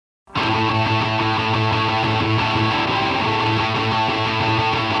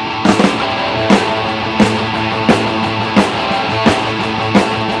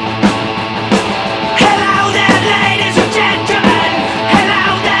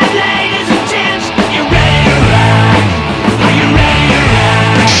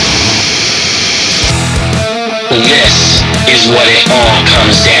what it all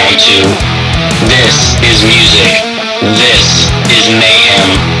comes down to. This is music. This is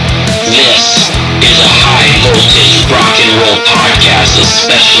mayhem. This is a high voltage rock and roll podcast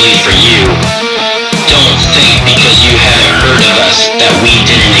especially for you. Don't think because you haven't heard of us that we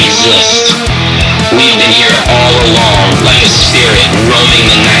didn't exist. We've been here all along like a spirit roaming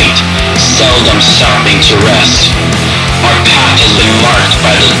the night, seldom stopping to rest. Our path has been marked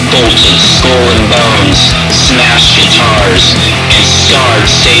by the bolted skull and bones, smashed guitars, and starred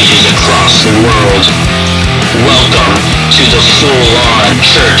stages across the world. Welcome to the full-on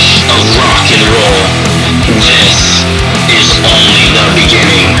church of rock and roll. This is only the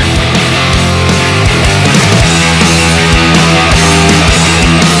beginning.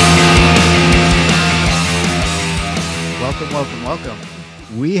 Welcome.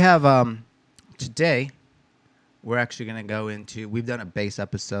 We have today we're actually going to go into, we've done a bass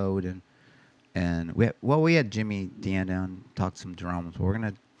episode and we had Jimmy Dean down talk some drums, but we're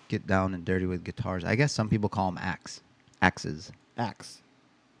going to get down and dirty with guitars. I guess some people call them axes. Axe.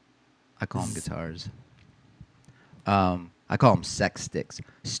 I call them guitars. I call them sex sticks,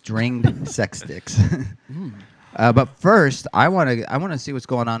 stringed sex sticks. But first, I want to see what's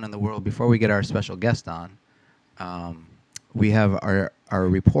going on in the world before we get our special guest on. We have our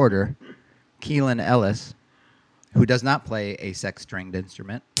reporter, Keelan Ellis, who does not play a sex-stringed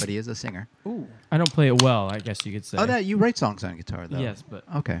instrument, but he is a singer. Ooh. I don't play it well, I guess you could say. Oh, that you write songs on guitar, though. Yes, but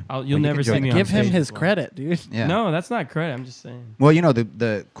okay. You'll never see me on Give him stage his as well. credit, dude. Yeah. No, that's not credit. I'm just saying. Well, you know,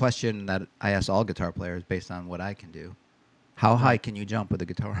 the question that I ask all guitar players based on what I can do, how high can you jump with a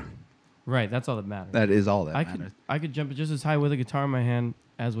guitar? Right, that's all that matters. That is all that matters. I could jump just as high with a guitar in my hand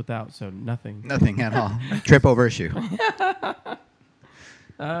as without, so nothing. Nothing at all. Trip over a shoe.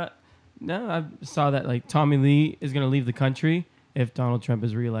 No, I saw that like Tommy Lee is going to leave the country if Donald Trump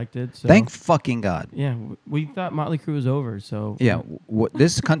is reelected. So Thank fucking God. yeah, we thought Motley Crue was over, so Yeah,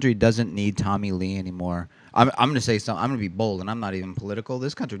 this country doesn't need Tommy Lee anymore. I'm going to say something. I'm going to be bold, and I'm not even political.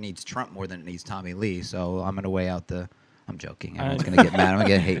 This country needs Trump more than it needs Tommy Lee, so I'm going to weigh out the... I'm joking. Everyone's going to get mad. I'm going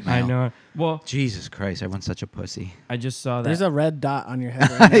to get hate mail. I know. Well, Jesus Christ, everyone's such a pussy. I just saw that. There's a red dot on your head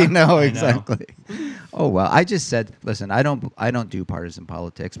right I now. know, exactly. Oh, well, I just said, listen, I don't do partisan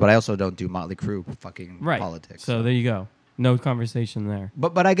politics, but I also don't do Motley Crue fucking right. politics. So there you go. No conversation there.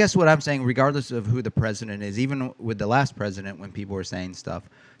 But I guess what I'm saying, regardless of who the president is, even with the last president, when people were saying stuff,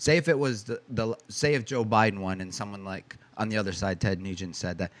 say if it was say if Joe Biden won and someone like on the other side, Ted Nugent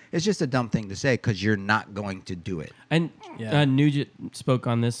said that, it's just a dumb thing to say because you're not going to do it. And Yeah. Nugent spoke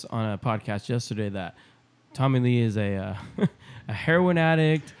on this on a podcast yesterday that Tommy Lee is a heroin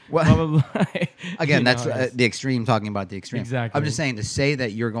addict. Well, blah, blah, blah. Again, You that's know, it's- the extreme, talking about the extreme. Exactly. I'm just saying to say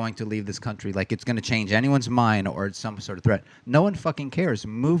that you're going to leave this country, like it's going to change anyone's mind or it's some sort of threat. No one fucking cares.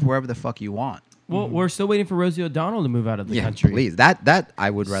 Move wherever the fuck you want. Well, we're still waiting for Rosie O'Donnell to move out of the Yeah, country. please. That I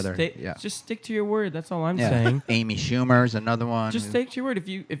would rather. Yeah. Just stick to your word. That's all I'm Yeah. saying. Amy Schumer's another one. Just stick to your word.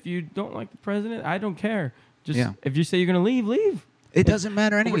 If you don't like the president, I don't care. Just Yeah. if you say you're gonna leave, leave. It doesn't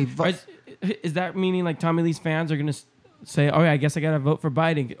matter anyway. Is that meaning like Tommy Lee's fans are gonna say, "Oh, yeah, I guess I gotta vote for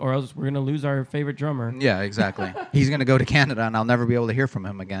Biden, or else we're gonna lose our favorite drummer"? Yeah, exactly. He's going to go to Canada, and I'll never be able to hear from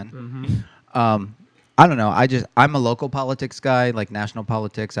him again. Mm-hmm. I don't know. I'm a local politics guy, like national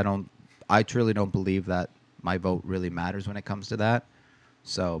politics. I truly don't believe that my vote really matters when it comes to that.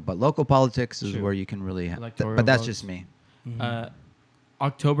 So, but local politics is True. where you can really. Electoral But that's votes. just me.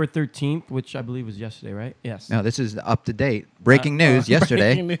 October 13th, which I believe was yesterday, right? Yes. No, this is up to date. Breaking news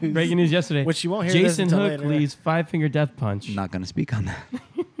yesterday. Breaking news. Breaking news yesterday. Which you won't hear this Jason until Hook later. leads Five-Finger Death Punch. I'm not going to speak on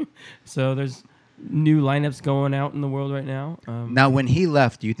that. So there's new lineups going out in the world right now. Now, when he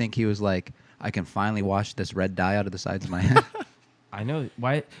left, do you think he was like, I can finally wash this red dye out of the sides of my head? I know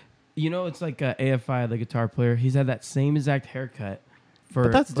why. You know, it's like AFI, the guitar player. He's had that same exact haircut for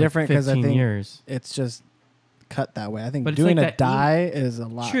But that's like different because I 15 think years. it's just cut that way. I think But it's doing like a that dye is a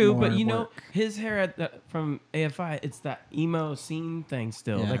lot True, more but you know, work. his hair from AFI, it's that emo scene thing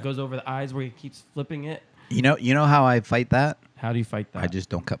still Yeah. that goes over the eyes where he keeps flipping it. You know how I fight that? How do you fight that? I just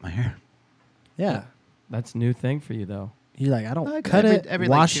don't got my hair. Yeah. That's a new thing for you, though. You're like, I don't Like cut it, every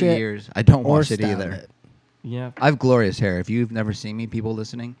wash like 2 it, years. I don't or wash it style either. it. Yeah. I have glorious hair. If you've never seen me, people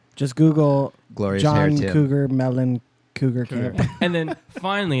listening, Just Google glorious hair John Tim. Cougar Melon Cougar Camp. And then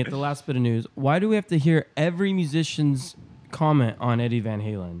finally, at the last bit of news, why do we have to hear every musician's comment on Eddie Van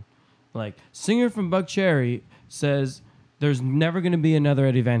Halen? Like, singer from Buck Cherry says there's never going to be another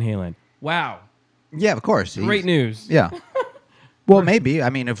Eddie Van Halen. Wow. Yeah, of course. Great news. Yeah. Well, maybe. I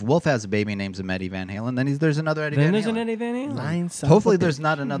mean, if Wolf has a baby and names him Eddie Van Halen, then there's another Eddie Then Van there's Halen. an Eddie Van Halen. Line Hopefully, something. there's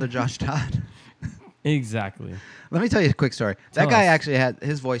not another Josh Todd. Exactly. Let me tell you a quick story. Tell That guy us. actually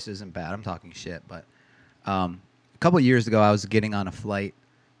his voice isn't bad. I'm talking shit, but couple of years ago, I was getting on a flight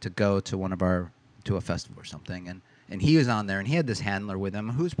to go to to a festival or something, and he was on there, and he had this handler with him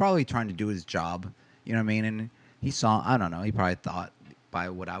who was probably trying to do his job. You know what I mean? And he saw, I don't know, he probably thought by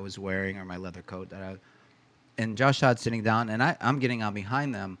what I was wearing or my leather coat and Josh Todd's sitting down, and I'm getting on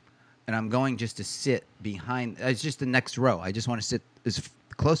behind them, and I'm going just to sit behind. It's just the next row. I just want to sit as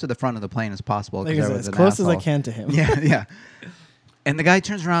close to the front of the plane as possible. Like 'cause I I said, was as an close as I asshole. can to him. Yeah, yeah. And the guy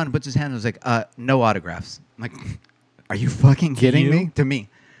turns around and puts his hand and was like, no autographs. I'm like, are you fucking kidding you? me? To me.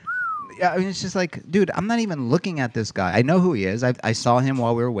 Yeah, I mean, it's just like, dude, I'm not even looking at this guy. I know who he is. I saw him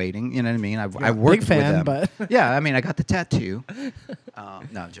while we were waiting. You know what I mean? I a worked big fan, with him. but- Yeah, I mean, I got the tattoo.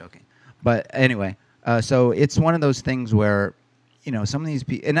 No, I'm joking. But anyway, so it's one of those things where, you know, some of these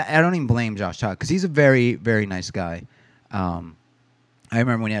people, and I don't even blame Josh Todd because he's a very, very nice guy. I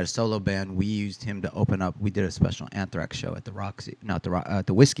remember when he had a solo band, we used him to open up. We did a special Anthrax show at the Roxy, not the at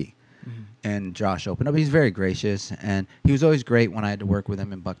the Whiskey, and Josh opened up. He's very gracious, and he was always great when I had to work with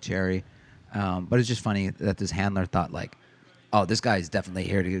him in Buck Cherry. But it's just funny that this handler thought like, oh, this guy is definitely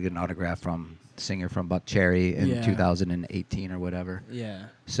here to get an autograph from the singer from Buck Cherry in Yeah. 2018 or whatever. Yeah.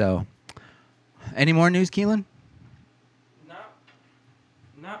 So, any more news, Keelan?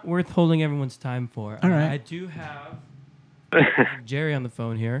 Not worth holding everyone's time for. All right. I do have Jerry on the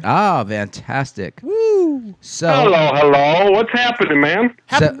phone here. Ah, fantastic. Woo! So, Hello. What's happening, man?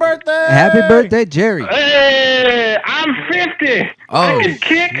 Happy So- birthday! happy birthday, Jerry. Hey, I'm 50. Oh, I can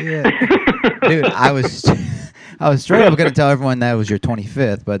kick. shit. Dude, I was straight up going to tell everyone that it was your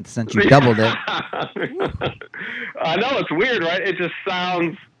 25th, but since you doubled it, I know, it's weird, right? It just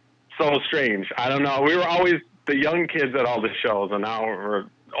sounds so strange. I don't know. We were always the young kids at all the shows, and now we're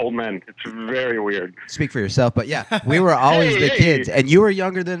old men. It's very weird. speak for yourself, but yeah, we were always the Hey. kids, and you were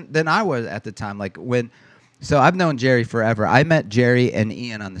younger than I was at the time. Like so I've known Jerry forever. I met Jerry and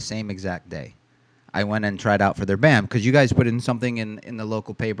Ian on the same exact day. I went and tried out for their band because you guys put in something in the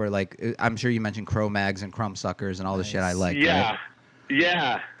local paper. Like I'm sure you mentioned Crow Mags and Crumb Suckers and all the shit I like. Yeah. Right?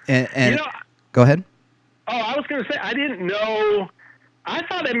 Yeah. And You know, go ahead. oh, I was going to say, I didn't know. I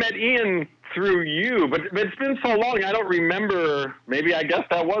thought I met Ian through you, but it's been so long, I don't remember. Maybe I guess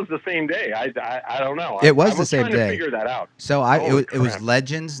that was the same day. I don't know. It was I the same trying day. to figure that out. So Holy it was crap.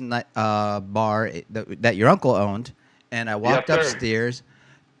 Legends bar that your uncle owned, and I walked Yes, sir. upstairs,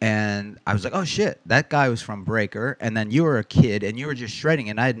 and I was like, oh shit, that guy was from Breaker, and then you were a kid, and you were just shredding,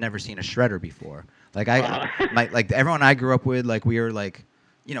 and I had never seen a shredder before. Like like everyone I grew up with, like we were like,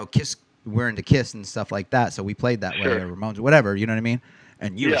 you know, Kiss, we're into Kiss and stuff like that, so we played that Sure. way, or Ramones, whatever, you know what I mean?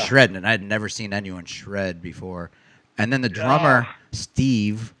 And you were Yeah. shredding, and I had never seen anyone shred before. And then the drummer,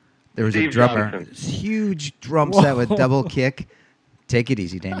 Steve, there was a Steve drummer, Johnson. huge drum set with double kick. Take it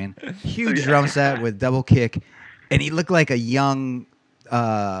easy, Damien. Huge drum set with double kick, and he looked like a young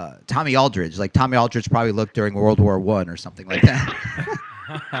Tommy Aldridge. Like Tommy Aldridge probably looked during World War I or something like that.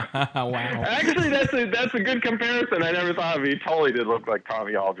 Wow. Actually, that's a good comparison. I never thought of it. He totally did look like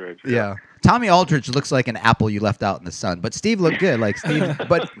Tommy Aldridge. Yeah. Tommy Aldridge looks like an apple you left out in the sun, but Steve looked good. Like Steve,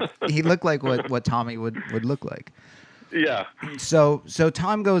 but he looked like what Tommy would look like. Yeah. So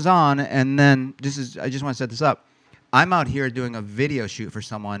time goes on, and then I just want to set this up. I'm out here doing a video shoot for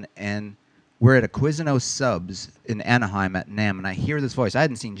someone, and we're at a Quiznos Subs in Anaheim at NAMM, and I hear this voice. I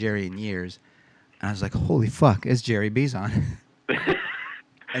hadn't seen Jerry in years, and I was like, "Holy fuck, it's Jerry Beeson."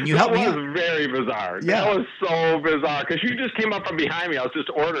 And you helped me That out. was very bizarre. Yeah. That was so bizarre because you just came up from behind me. I was just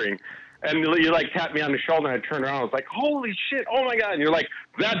ordering, and you like tapped me on the shoulder, and I turned around. I was like, "Holy shit! Oh my god!" And you're like,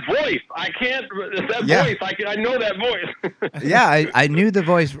 "That voice! I can't. That Yeah. voice! I know that voice." Yeah, I knew the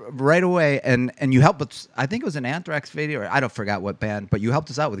voice right away, and you helped us. I think it was an Anthrax video, or I don't forgot what band, but you helped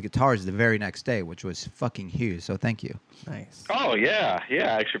us out with guitars the very next day, which was fucking huge. So thank you. Nice. Oh yeah. I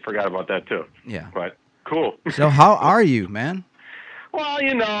actually forgot about that too. Yeah. But cool. So how are you, man? Well,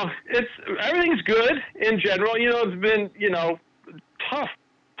 everything's good in general. It's been tough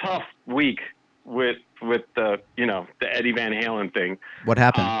week with the the Eddie Van Halen thing. What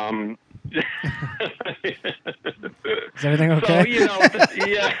happened? Is everything okay? So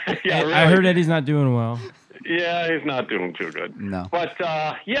yeah, really. I heard Eddie's not doing well. Yeah, he's not doing too good. No. But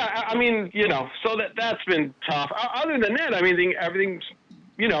yeah, I mean, so that's been tough. Other than that, I mean, everything's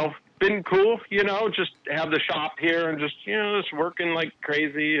been cool. Just have the shop here and just working like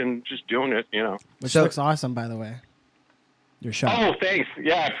crazy and just doing it. Which So- looks awesome, by the way. Your shop. Oh, thanks.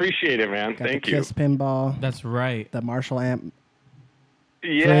 Yeah, I appreciate it, man. Got Thank the you. Kiss pinball, That's right. the Marshall amp.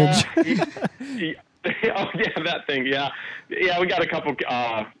 Yeah. fridge. Oh yeah, that thing. Yeah, we got a couple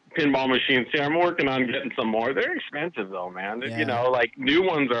pinball machines here. I'm working on getting some more. They're expensive though, man. Yeah. Like new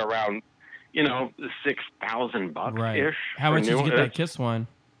ones are around $6,000 Right. ish. How for much did new you get ones. that Kiss one?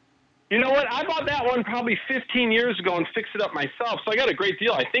 You know what? I bought that one probably 15 years ago and fixed it up myself. So I got a great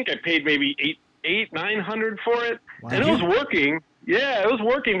deal. I think I paid maybe $900 for it, and it was working. Yeah, it was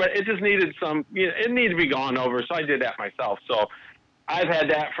working, but it just needed some. It needed to be gone over. So I did that myself. So I've had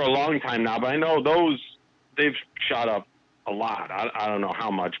that for a long time now, but I know they've shot up a lot. I don't know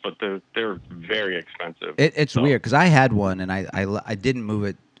how much, but they're very expensive. It's weird because I had one and I didn't move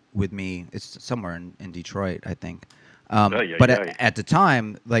it with me. It's somewhere in Detroit, I think. But at the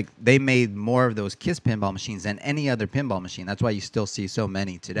time, like they made more of those KISS pinball machines than any other pinball machine. That's why you still see so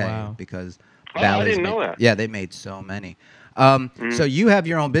many today. Wow. Because I didn't know that. Yeah, they made so many. So you have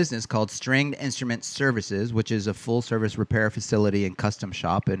your own business called Stringed Instrument Services, which is a full-service repair facility and custom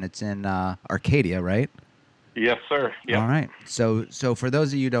shop, and it's in Arcadia, right? Yes, sir. Yep. All right. So for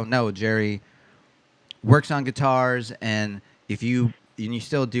those of you who don't know, Jerry works on guitars, and you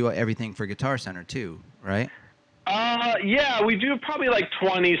still do everything for Guitar Center too, right? Yeah, we do probably like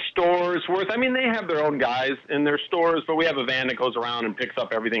 20 stores worth. I mean, they have their own guys in their stores, but we have a van that goes around and picks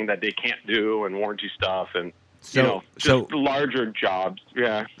up everything that they can't do and warranty stuff and, just larger jobs.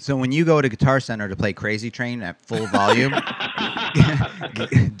 Yeah. So when you go to Guitar Center to play Crazy Train at full volume,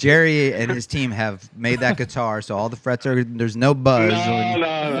 Jerry and his team have made that guitar so all the frets there's no buzz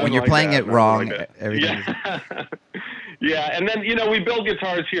when you're playing it wrong. Everything. Yeah. Yeah, and then we build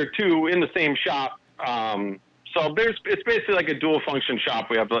guitars here too in the same shop. So it's basically like a dual function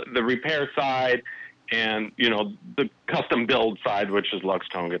shop. We have the repair side and, the custom build side, which is Lux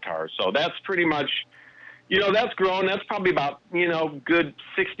Tone guitars. So that's pretty much, that's grown. That's probably about, good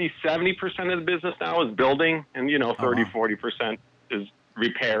 60, 70% of the business now is building and, 30, 40% is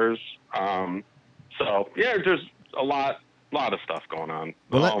repairs. So yeah, there's a lot of stuff going on.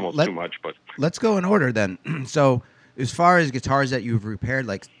 Well, almost too much, but let's go in order then. So, as far as guitars that you've repaired,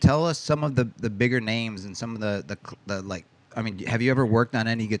 like tell us some of the bigger names and some of the like. I mean, have you ever worked on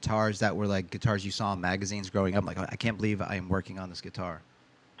any guitars that were like guitars you saw in magazines growing up? Like, I can't believe I am working on this guitar.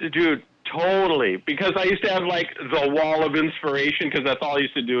 Dude, totally. Because I used to have like the wall of inspiration because that's all I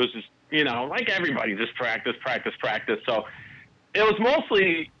used to do is just like everybody just practice. So it was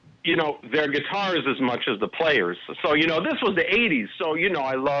mostly their guitars as much as the players. So this was the '80s. So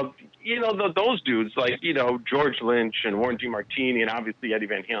I loved those dudes like George Lynch and Warren G. Martini and obviously Eddie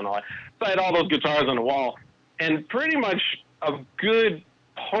Van Halen and all that. So I had all those guitars on the wall, and pretty much a good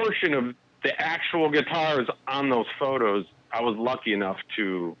portion of the actual guitars on those photos I was lucky enough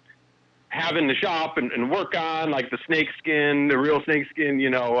to have in the shop and work on, like the snakeskin, the real snakeskin,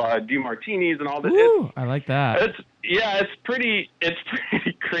 D. Martinis and all this. Ooh, I like that. It's pretty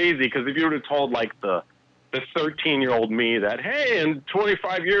crazy because if you would have told like the 13-year-old me that, hey, in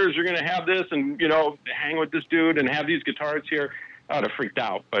 25 years you're going to have this and, hang with this dude and have these guitars here, I would have freaked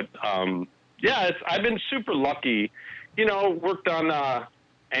out. But, I've been super lucky, worked on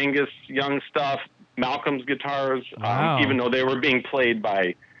Angus Young stuff, Malcolm's guitars, wow. Even though they were being played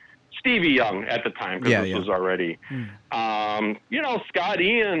by Stevie Young at the time because this was already, Scott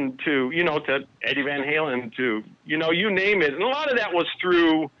Ian to Eddie Van Halen to, you name it. And a lot of that was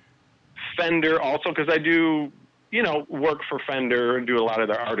through Fender also because I do, work for Fender and do a lot of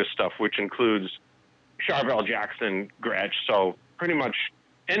their artist stuff, which includes Charvel Jackson, Gretsch. So pretty much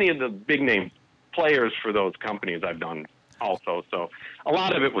any of the big name players for those companies I've done also. So a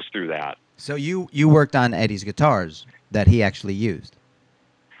lot of it was through that. So you worked on Eddie's guitars that he actually used?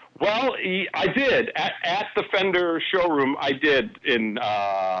 Well, I did. At the Fender showroom, I did in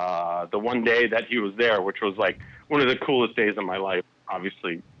the one day that he was there, which was like one of the coolest days of my life,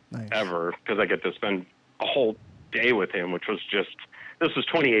 obviously, ever, because I get to spend a whole day with him, which was just, this was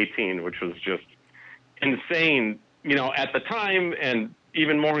 2018, which was just insane, at the time, and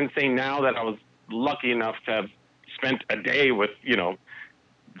even more insane now that I was lucky enough to have spent a day with,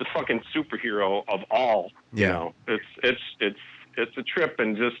 the fucking superhero of all. It's a trip,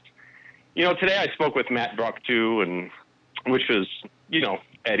 and just today I spoke with Matt Bruck too, and which is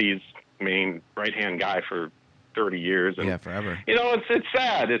Eddie's main right hand guy for 30 years, and forever. It's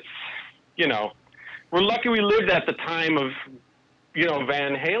sad. It's we're lucky we lived at the time of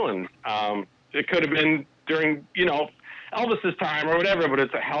Van Halen. It could have been during Elvis's time or whatever, but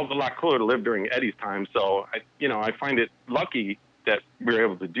it's a hell of a lot cooler to live during Eddie's time. So I find it lucky that we were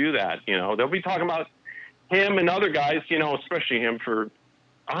able to do that. They'll be talking about him and other guys, especially him for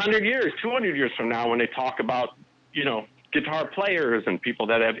 100 years, 200 years from now when they talk about, guitar players and people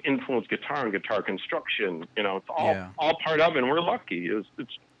that have influenced guitar and guitar construction. It's all part of it, and we're lucky.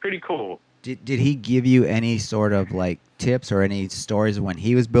 It's pretty cool. Did he give you any sort of like tips or any stories of when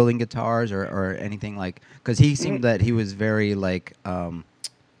he was building guitars or anything like? Because he seemed that he was very like, I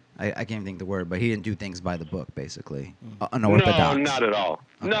I can't even think the word, but he didn't do things by the book, basically. Unorthodox. No, not at all.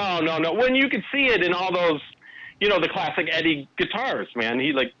 Okay. No. When you could see it in all those, the classic Eddie guitars, man.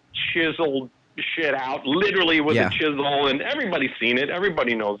 He like chiseled shit out literally with a chisel, and everybody's seen it.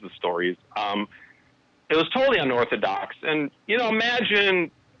 Everybody knows the stories. It was totally unorthodox, and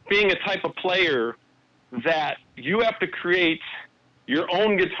imagine being a type of player that you have to create your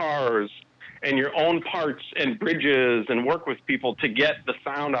own guitars and your own parts and bridges and work with people to get the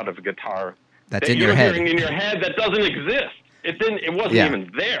sound out of a guitar That's that in you're your head. hearing in your head that doesn't exist. It wasn't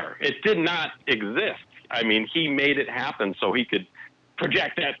even there. It did not exist. I mean, he made it happen so he could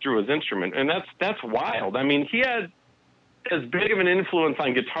project that through his instrument, and that's wild. I mean, he had as big of an influence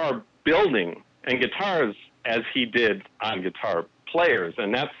on guitar building and guitars as he did on guitar players,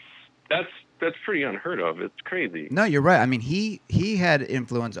 and that's pretty unheard of. It's crazy. No, you're right. I mean, he had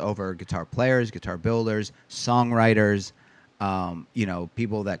influence over guitar players, guitar builders, songwriters,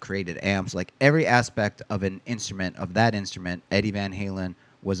 people that created amps. Like every aspect of an instrument, of that instrument, Eddie Van Halen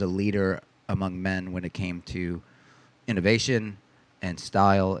was a leader among men when it came to innovation and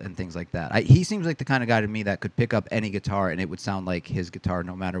style and things like that. He seems like the kind of guy to me that could pick up any guitar and it would sound like his guitar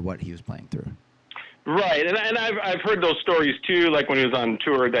no matter what he was playing through. Right, and I've heard those stories too, like when he was on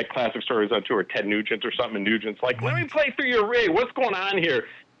tour, that classic story was on tour with Ted Nugent or something, and Nugent's like, let me play through your rig, what's going on here?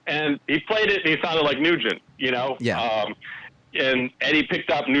 And he played it, and he sounded like Nugent, Yeah. And Eddie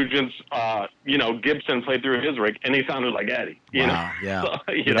picked up Nugent's, Gibson, played through his rig, and he sounded like Eddie, Wow, yeah. So,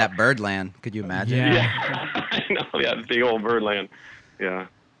 With that Birdland, could you imagine? Yeah, I know, the big old Birdland, yeah.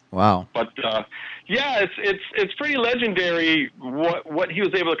 Wow. But it's pretty legendary what he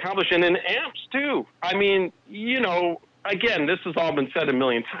was able to accomplish, and in amps too. I mean, again, this has all been said a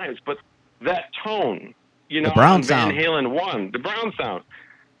million times, but that tone, the Brown on sound. Van Halen 1, the Brown sound,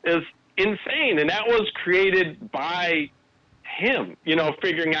 is insane, and that was created by him.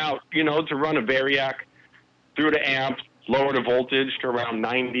 Figuring out to run a Variac through the amp, lower the voltage to around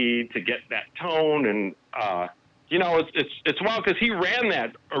 90 to get that tone, and it's wild because he ran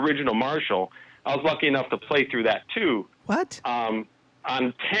that original Marshall. I was lucky enough to play through that too. What? On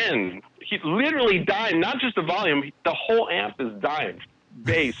 10, he literally dimed, not just the volume, the whole amp is dimed.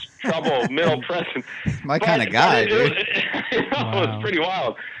 Bass, treble, middle, present. My kind of guy, dude. It was pretty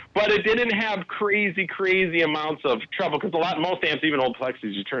wild. But it didn't have crazy amounts of treble, because most amps, even old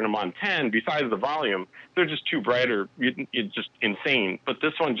Plexis, you turn them on 10, besides the volume, they're just too bright or it's just insane. But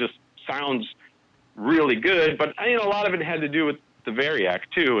this one just sounds really good, but a lot of it had to do with the Variac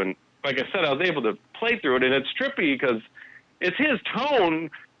too, and like I said, I was able to play through it, and it's trippy because it's his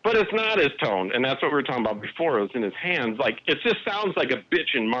tone, but it's not his tone, and that's what we were talking about before. It was in his hands. Like, it just sounds like a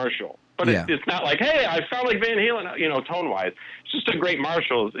bitchin' Marshall, but it's not like, hey, I sound like Van Halen, tone-wise. It's just a great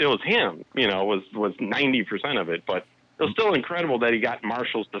Marshall. It was him, was 90% of it, but it was still incredible that he got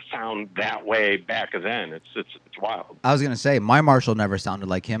Marshalls to sound that way back then. It's wild. I was going to say, my Marshall never sounded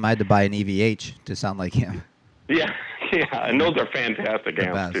like him. I had to buy an EVH to sound like him. Yeah, and those are fantastic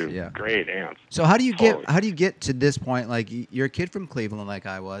amps best, too. yeah. Great amps. So how do you get to this point? Like, you're a kid from Cleveland, like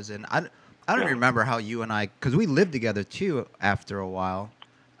I was, and I don't remember how you and I, because we lived together too after a while.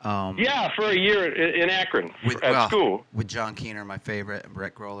 Yeah, for a year in Akron at school with John Keener, my favorite, and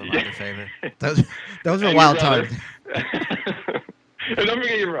Brett Grohl, my other favorite. Those were wild times. And don't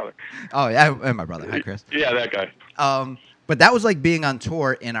forget your brother. Oh yeah, and my brother. Hi, Chris. Yeah, that guy. But that was like being on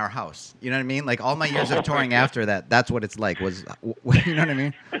tour in our house. You know what I mean? Like all my years of touring after that, that's what it's like. You know what I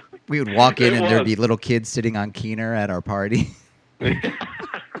mean? We would walk in and there'd be little kids sitting on Keener at our party.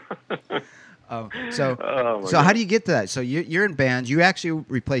 So how do you get to that? So you're in bands. You actually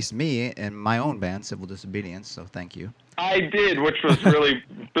replaced me in my own band, Civil Disobedience. So thank you. I did, which was really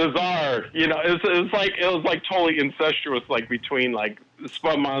bizarre. It was like totally incestuous, like between like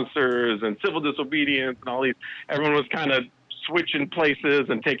Spud Monsters and Civil Disobedience and all these. Everyone was kind of switching places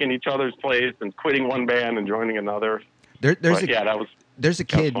and taking each other's place and quitting one band and joining another. There's a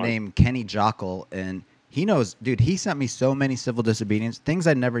kid named Kenny Jockle, and he knows, dude. He sent me so many Civil Disobedience things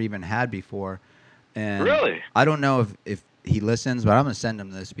I'd never even had before. And really, I don't know if he listens, but I'm gonna send him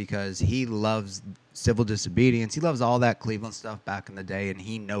this because he loves Civil Disobedience. He loves all that Cleveland stuff back in the day, and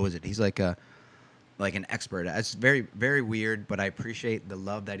he knows it. He's like an expert. It's very, very weird, but I appreciate the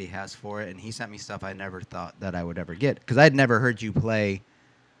love that he has for it. And he sent me stuff I never thought that I would ever get because I'd never heard you play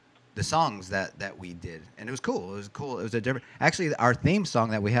the songs that we did, and it was cool. It was cool. It was a different. Actually, our theme song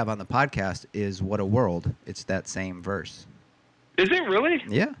that we have on the podcast is "What a World." It's that same verse. Is it really?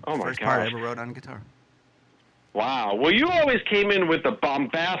 Yeah. Oh my First gosh. part I ever wrote on guitar. Wow. Well, you always came in with the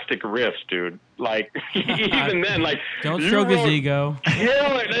bombastic riffs, dude. Like, even then, like, Don't you stroke his wrote ego.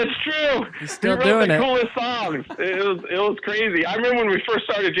 killer. That's true. He's still you wrote doing the it. coolest songs. It was crazy. I remember when we first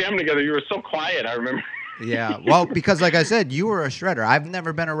started jamming together. You were so quiet. I remember. Yeah, well, because like I said, you were a shredder. I've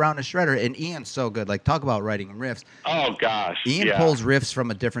never been around a shredder, and Ian's so good. Like, talk about writing riffs. Oh gosh. Ian yeah. pulls riffs from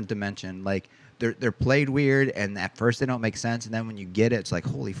a different dimension. Like they're played weird, and at first they don't make sense, and then when you get it, it's like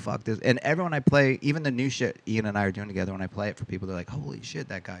holy fuck this. And everyone I play, even the new shit Ian and I are doing together, when I play it for people, they're like, holy shit,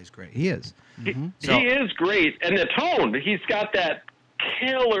 that guy's great. He is. So- He is great, and the tone. He's got that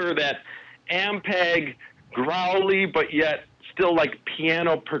killer, that Ampeg, growly, but yet still like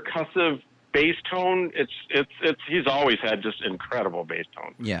piano percussive bass tone. It's. He's always had just incredible bass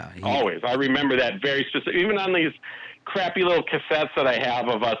tone. Yeah, Always. I remember that very specific. Even on these crappy little cassettes that I have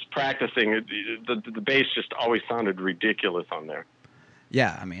of us practicing, the bass just always sounded ridiculous on there.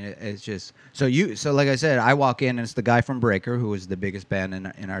 Yeah, I mean, it's just so like I said, I walk in and it's the guy from Breaker, who was the biggest band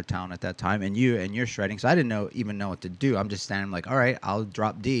in our town at that time, and you're shredding. So I didn't even know what to do. I'm just standing like, all right, I'll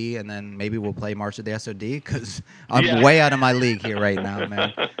drop D, and then maybe we'll play March of the SOD because I'm Yeah. way out of my league here right now,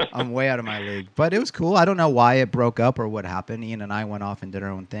 man. I'm way out of my league, but it was cool. I don't know why it broke up or what happened. Ian and I went off and did our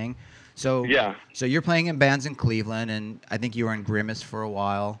own thing. So Yeah. So you're playing in bands in Cleveland, and I think you were in Grimace for a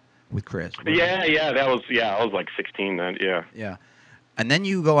while with Chris. right? Yeah. I was like 16 then. Yeah. Yeah. And then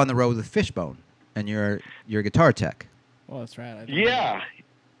you go on the road with Fishbone, and you're a guitar tech. Well, that's right. I didn't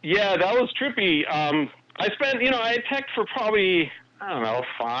Yeah, that was trippy. I spent, I teched for probably, I don't know,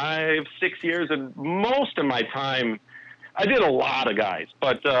 5, 6 years, and most of my time, I did a lot of guys,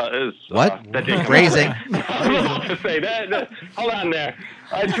 but What? that didn't come Phrasing. out. I don't know what to say. That, hold on there.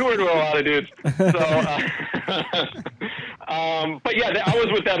 I toured with a lot of dudes. So, but yeah, I was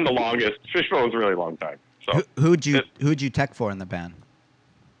with them the longest. Fishbone was a really long time. So. Who'd you tech for in the band?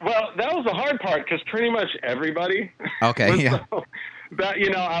 Well, that was the hard part because pretty much everybody. Okay, was yeah. so- that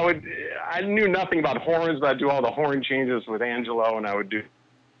I knew nothing about horns, but I'd do all the horn changes with Angelo, and I would do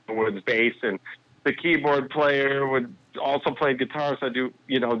with bass, and the keyboard player would also play guitar, so I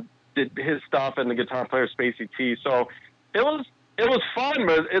did his stuff, and the guitar player Spacey T. So it was fun,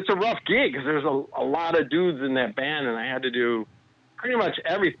 but it's a rough gig because there's a lot of dudes in that band, and I had to do pretty much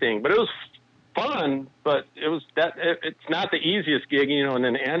everything. But it was fun, but it's not the easiest gig, and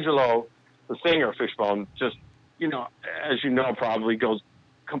then Angelo, the singer of Fishbone, just, as you know, probably goes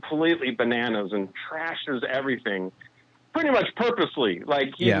completely bananas and trashes everything pretty much purposely.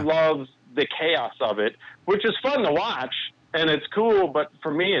 Like, he Yeah. loves the chaos of it, which is fun to watch, and it's cool, but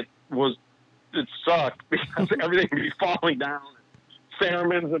for me it sucked because everything would be falling down.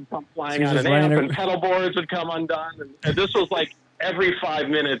 Theremins would come flying So out just an amp, running and pedal boards would come undone, and this was like every 5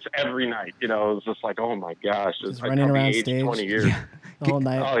 minutes, every night. It was just like, oh my gosh, Just I running probably around aged stage. 20 years. The whole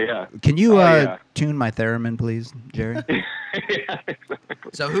night. Oh yeah. Can you yeah. tune my theremin, please, Jerry? Yeah,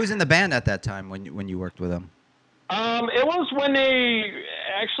 exactly. So who's in the band at that time when you worked with them? It was when they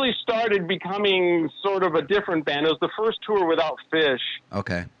actually started becoming sort of a different band. It was the first tour without Fish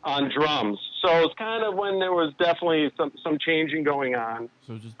Okay. on drums. So it was kind of when there was definitely some changing going on.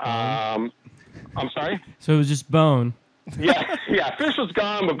 So just Bone. I'm sorry? So it was just Bone. Yeah. Fish was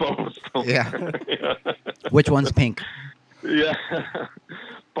gone, but Bone was still Yeah. there. Which one's pink? Yeah.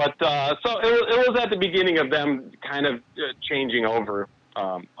 But so it was at the beginning of them kind of changing over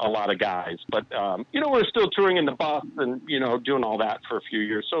a lot of guys. But, we're still touring in the bus and, doing all that for a few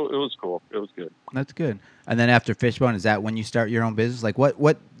years. So it was cool. It was good. That's good. And then after Fishbone, is that when you start your own business? Like,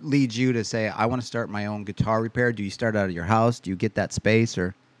 what leads you to say, I want to start my own guitar repair? Do you start out of your house? Do you get that space?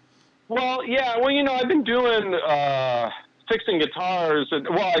 Or Well, yeah. Well, I've been doing fixing guitars.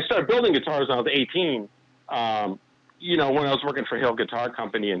 I started building guitars when I was 18, when I was working for Hill Guitar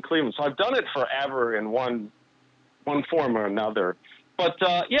Company in Cleveland. So I've done it forever in one form or another. But,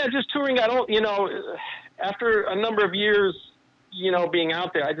 just touring. I don't, after a number of years, being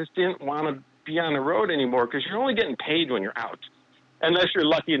out there, I just didn't want to be on the road anymore because you're only getting paid when you're out. Unless you're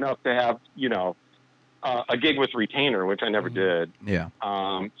lucky enough to have, a gig with retainer, which I never did. yeah.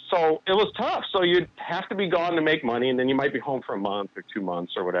 So it was tough. So you'd have to be gone to make money, and then you might be home for a month or 2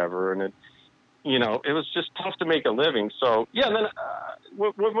 months or whatever. And it was just tough to make a living. So yeah. And then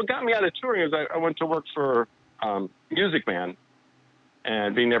what got me out of touring is I went to work for Music Man,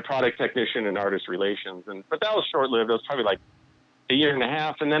 and being their product technician and artist relations. But that was short lived. It was probably like a year and a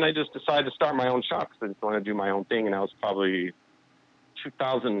half, and then I just decided to start my own shop because I just wanted to do my own thing. And that was probably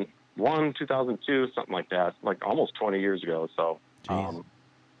 2001, 2002, something like that, like almost 20 years ago. So,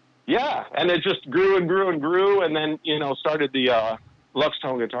 yeah, and it just grew and grew and grew, and then started the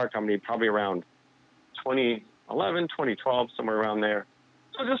Luxtone Guitar Company probably around 2011, 2012, somewhere around there.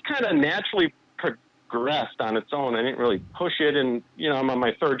 So just kind of naturally progressed on its own. I didn't really push it, and I'm on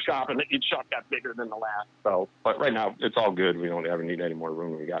my third shop, and each shop got bigger than the last. So, but right now it's all good. We don't ever need any more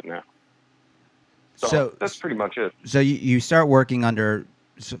room than we got now. So that's pretty much it. So you start working under.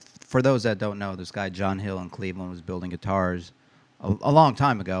 So for those that don't know, this guy John Hill in Cleveland was building guitars a long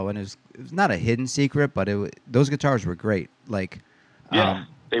time ago, and it was not a hidden secret, but those guitars were great. Like, yeah,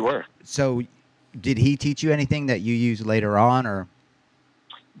 they were. So, did he teach you anything that you used later on, or?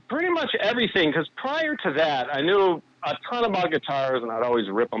 Pretty much everything, because prior to that, I knew a ton about guitars, and I'd always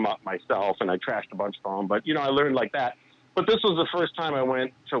rip them up myself, and I trashed a bunch of them. But I learned like that. But this was the first time I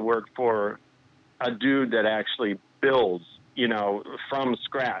went to work for a dude that actually builds, from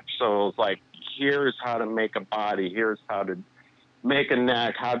scratch. So it was like, here's how to make a body, here's how to make a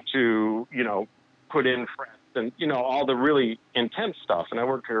neck, how to, put in frets, and all the really intense stuff. And I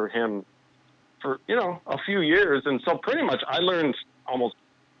worked for him for a few years, and so pretty much I learned almost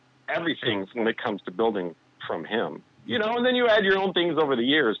everything when it comes to building from him. And then you add your own things over the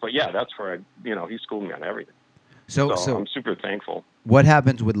years. But yeah, that's where he schooled me on everything. So I'm super thankful. What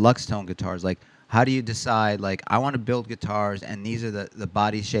happens with Luxtone guitars? Like, how do you decide, like, I want to build guitars and these are the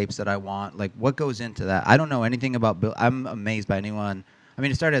body shapes that I want? Like, what goes into that? I don't know anything about build. I'm amazed by anyone. I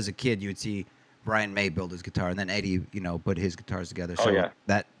mean, it started as a kid. You would see Brian May build his guitar, and then Eddie, put his guitars together. So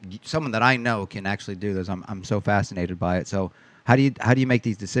that someone that I know can actually do this. I'm so fascinated by it. So how do you make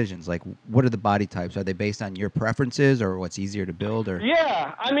these decisions? Like, what are the body types? Are they based on your preferences or what's easier to build? Or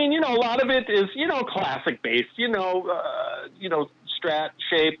yeah, I mean, a lot of it is classic based. Strat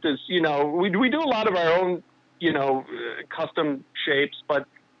shaped is we do a lot of our own custom shapes, but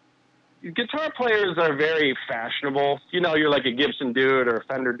guitar players are very fashionable. You're like a Gibson dude or a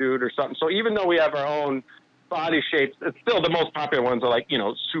Fender dude or something. So even though we have our own body shapes, it's still the most popular ones are like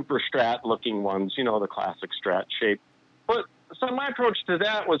super Strat looking ones. The classic Strat shape. But so my approach to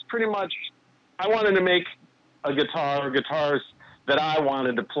that was pretty much I wanted to make a guitar or guitars that I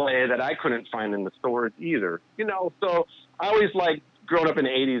wanted to play that I couldn't find in the stores either. So I always liked growing up in the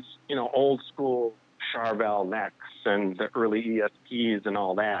 80s, old school Charvel necks and the early ESPs and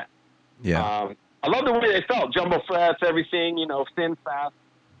all that. Yeah. I love the way they felt. Jumbo frets, everything, thin, fast,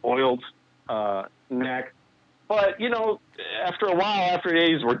 oiled neck. But, after a while, after the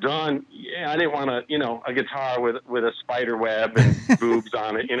 80s were done, I didn't want a guitar with a spider web and boobs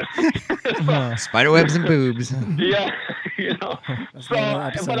on it, Spider webs and boobs. Yeah, So,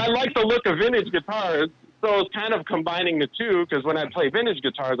 but I like the look of vintage guitars. So it's kind of combining the two, because when I play vintage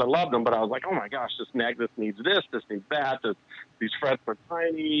guitars, I love them, but I was like, oh my gosh, this needs this needs that, these frets are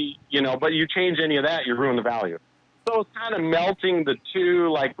tiny, but you change any of that, you ruin the value. So it's kind of melting the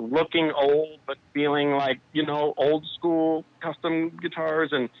two, like looking old, but feeling like, old school custom guitars.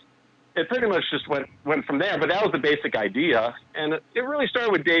 And it pretty much just went from there. But that was the basic idea. And it really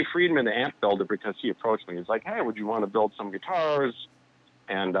started with Dave Friedman, the amp builder, because he approached me. He's like, hey, would you want to build some guitars?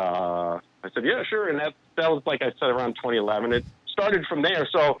 And I said, yeah, sure. And that was, like I said, around 2011. It started from there.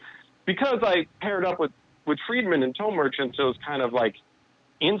 So because I paired up with Friedman and Toe Merchants, it was kind of like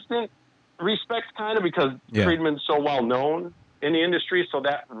instant respect, kind of, because Friedman's so well known in the industry. So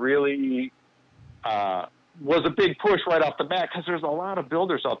that really was a big push right off the bat, because there's a lot of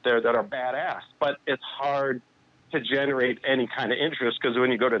builders out there that are badass, but it's hard to generate any kind of interest, because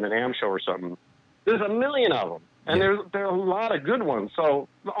when you go to the NAMM show or something, there's a million of them. And there are a lot of good ones. So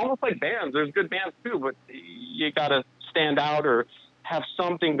almost like bands, there's good bands too, but you got to stand out or have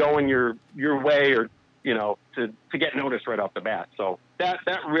something going your way, or to get noticed right off the bat. So that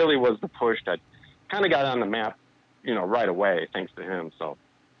really was the push that kind of got on the map, right away, thanks to him. So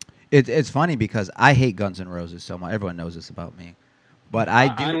it's funny because I hate Guns N' Roses so much. Everyone knows this about me, but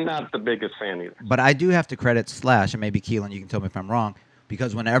I'm not the biggest fan either. But I do have to credit Slash, and maybe Keelan, you can tell me if I'm wrong.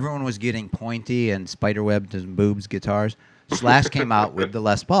 Because when everyone was getting pointy and spiderwebbed and boobs guitars, Slash came out with the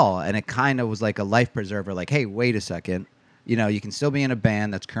Les Paul, and it kind of was like a life preserver. Like, hey, wait a second, you can still be in a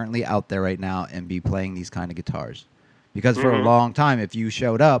band that's currently out there right now and be playing these kind of guitars. Because for a long time, if you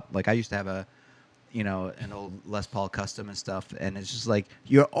showed up, like I used to have an old Les Paul custom and stuff, and it's just like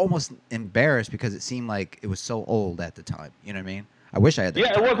you're almost embarrassed because it seemed like it was so old at the time. You know what I mean? I wish I had.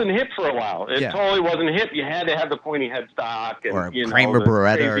 Yeah, it wasn't hip for a while. It totally wasn't hip. You had to have the pointy headstock and or Kramer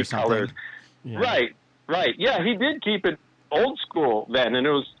Beretta or something. Colors. Yeah. Right. Yeah, he did keep it old school then, and it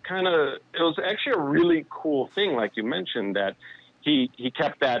was actually a really cool thing, like you mentioned, that he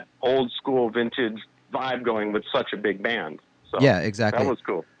kept that old school vintage vibe going with such a big band. So yeah, exactly. That was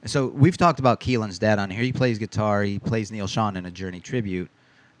cool. So we've talked about Keelan's dad on here. He plays guitar. He plays Neil Schon in a Journey tribute.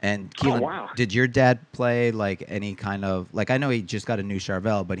 And Keelan, did your dad play like any kind of I know he just got a new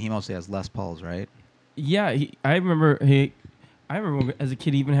Charvel, but he mostly has Les Pauls, right? Yeah, I remember I remember as a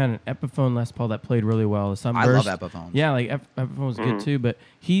kid, he even had an Epiphone Les Paul that played really well. The Sunburst. I love Epiphones. Yeah, like Epiphone was good too. But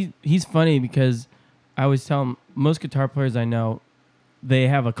he's funny because I always tell him most guitar players I know, they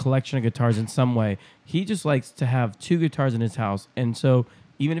have a collection of guitars in some way. He just likes to have 2 guitars in his house, and so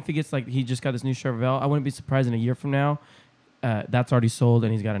even if he gets like he just got this new Charvel, I wouldn't be surprised in a year from now that's already sold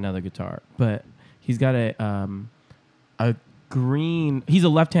and he's got another guitar. But he's got a green. He's a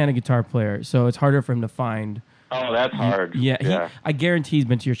left-handed guitar player, so it's harder for him to find. Oh, that's hard. Yeah. I guarantee he's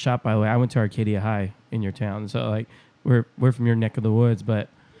been to your shop. By the way, I went to Arcadia High in your town, so like we're from your neck of the woods. But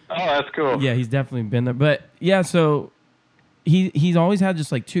Oh, that's cool. yeah, he's definitely been there. But yeah, so he's always had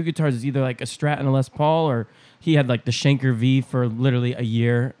just like 2 guitars. It's either like a Strat and a Les Paul, or he had like the Schenker V for literally a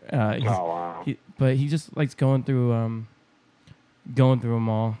year. Oh, wow. But he just likes going through them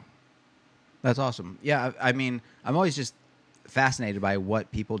all. That's awesome. Yeah, I mean, I'm always just fascinated by what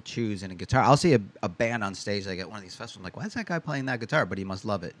people choose in a guitar. I'll see a band on stage like at one of these festivals. I'm like, why is that guy playing that guitar? But he must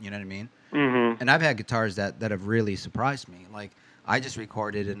love it. You know what I mean? Mm-hmm. And I've had guitars that have really surprised me. Like I just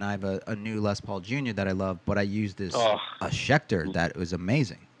recorded and I have a new Les Paul Jr. that I love, but I used this a Schecter that was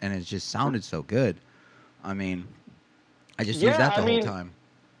amazing, and it just sounded so good. I mean, I just used that the whole time.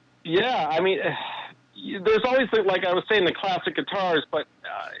 Yeah, I mean, there's always, like I was saying, the classic guitars, but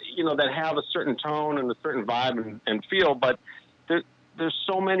that have a certain tone and a certain vibe and feel. But there's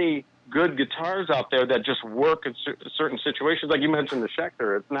so many good guitars out there that just work in certain situations. Like you mentioned the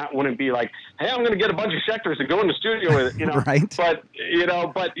Schecter. Wouldn't be like, hey, I'm going to get a bunch of Schecters and go in the studio with it, Right.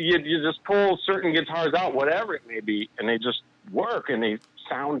 But you just pull certain guitars out, whatever it may be, and they just work and they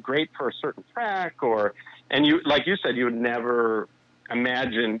sound great for a certain track. And you, like you said, you would never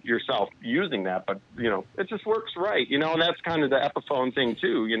imagine yourself using that, but it just works right, and that's kind of the Epiphone thing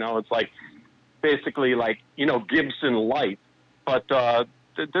too. It's like basically like Gibson Light, but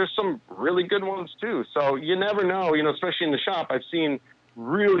there's some really good ones too. So you never know, especially in the shop. I've seen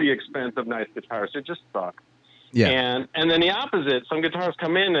really expensive nice guitars that just suck. Yeah. And then the opposite, some guitars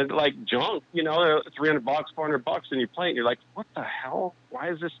come in and like junk, they're $300, $400, and you play it and you're like, what the hell?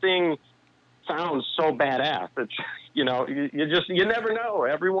 Why is this thing sound so badass? It's you never know.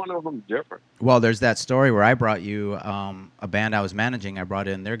 Every one of them's different. Well, there's that story where I brought you a band I was managing. I brought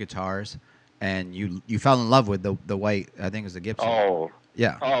in their guitars, and you fell in love with the white. I think it was the Gibson. Oh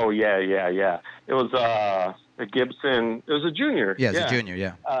yeah. Oh yeah. It was a Gibson. It was a Junior. Yeah, it's a Junior.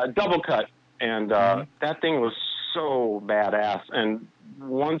 Yeah. Double cut, and that thing was so badass. And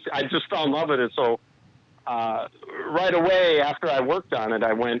once I just fell in love with it, so right away after I worked on it,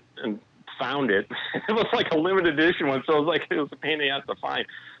 I went and found it. It was like a limited edition one, so it was a pain in the ass to find.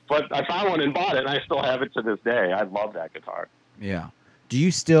 But I found one and bought it, and I still have it to this day. I love that guitar. Yeah. Do you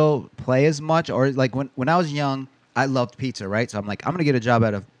still play as much, or like when I was young, I loved pizza, right? So I'm like, I'm gonna get a job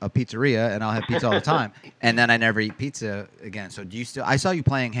at a pizzeria, and I'll have pizza all the time, and then I never eat pizza again. So do you still? I saw you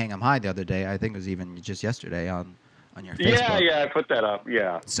playing Hang 'Em High the other day. I think it was even just yesterday on your Facebook. Yeah, I put that up.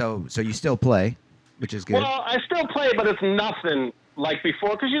 Yeah. So you still play, which is good. Well, I still play, but it's nothing like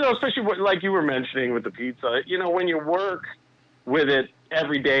before, because especially like you were mentioning with the pizza, when you work with it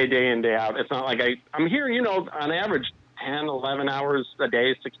every day, day in, day out, it's not like I'm here, on average 10, 11 hours a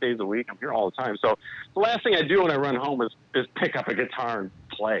day, 6 days a week. I'm here all the time. So the last thing I do when I run home is pick up a guitar and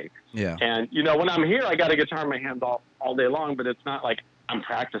play. Yeah. And when I'm here, I got a guitar in my hands all day long, but it's not like I'm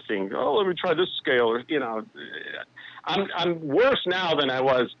practicing. Oh, let me try this scale, or I'm worse now than I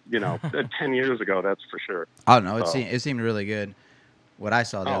was 10 years ago. That's for sure. Oh no, it seemed really good. What I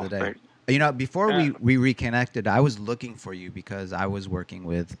saw the other day. Thanks. Before we reconnected, I was looking for you because I was working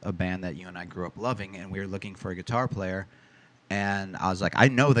with a band that you and I grew up loving, and we were looking for a guitar player. And I was like, I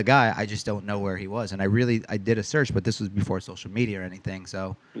know the guy, I just don't know where he was. And I did a search, but this was before social media or anything.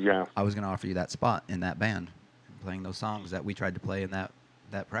 So yeah, I was going to offer you that spot in that band, playing those songs that we tried to play in that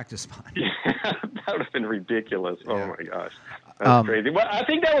practice spot. Yeah, that would have been ridiculous. Yeah. Oh my gosh, that's crazy. But I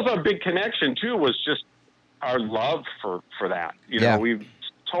think that was our big connection too. Was just our love for that. We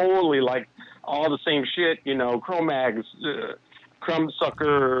totally like all the same shit. Cro-Mags,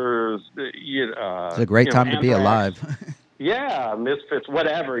 Crumbsuckers. It's a great time to be alive. Yeah, Misfits,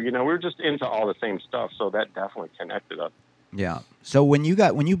 whatever. We were just into all the same stuff, so that definitely connected us. Yeah. So when you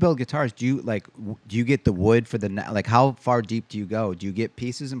build guitars, do you get the wood for how far deep do you go? Do you get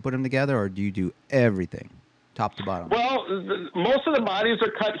pieces and put them together, or do you do everything, top to bottom? Well, most of the bodies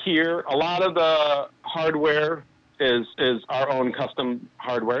are cut here. A lot of the hardware is our own custom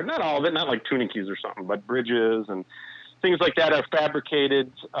hardware. Not all of it, not like tuning keys or something, but bridges and things like that are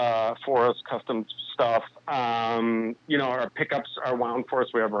fabricated for us, custom stuff. Our pickups are wound for us.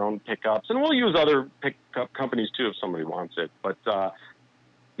 We have our own pickups, and we'll use other pickup companies too if somebody wants it. But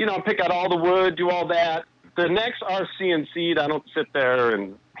pick out all the wood, do all that, the necks are CNC'd. I don't sit there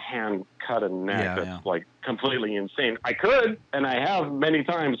and hand cut a neck. Yeah, that's yeah. like completely insane. I could, and I have many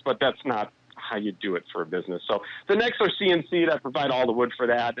times, but that's not how you do it for a business. So the necks are CNC'd. I provide all the wood for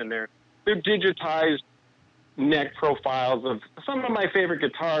that, and they're digitized neck profiles of some of my favorite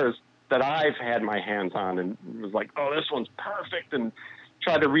guitars that I've had my hands on, and was like, oh, this one's perfect, and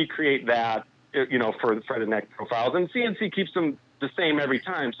try to recreate that, you know, for the neck profiles. And CNC keeps them the same every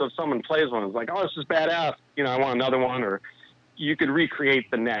time. So if someone plays one, it's like, oh, this is badass, you know, I want another one. Or you could recreate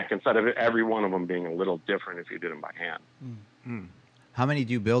the neck instead of every one of them being a little different if you did them by hand. How many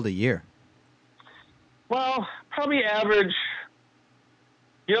do you build a year? Well, probably average,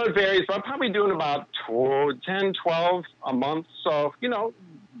 you know, it varies, but I'm probably doing about 10, 12 a month. So, you know,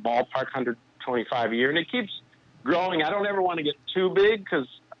 ballpark 125 a year. And it keeps growing. I don't ever want to get too big because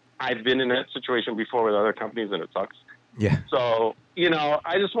I've been in that situation before with other companies and it sucks. Yeah. So, you know,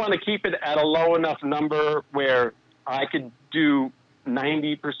 I just want to keep it at a low enough number where I could do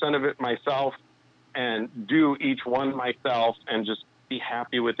 90% of it myself and do each one myself and just be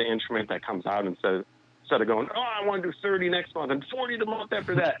happy with the instrument that comes out instead of going, oh, I want to do 30 next month and 40 the month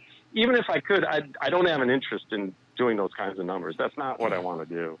after that. Even if I could, I don't have an interest in doing those kinds of numbers. That's not what I want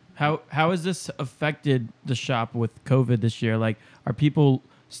to do. How has this affected the shop with COVID this year? Like, are people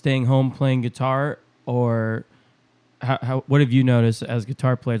staying home playing guitar, or how what have you noticed as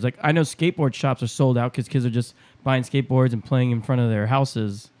guitar players? Like, I know skateboard shops are sold out because kids are just buying skateboards and playing in front of their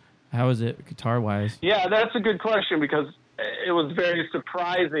houses. How is it guitar wise? Yeah, that's a good question because it was very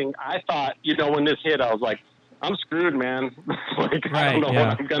surprising. I thought, you know, when this hit, I was like, I'm screwed, man. Like, I don't know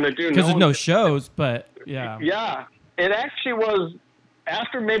what I'm going to do. Because there's no shows, but yeah. Yeah. It actually was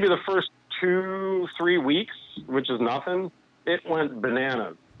after maybe the first 2-3 weeks, which is nothing, it went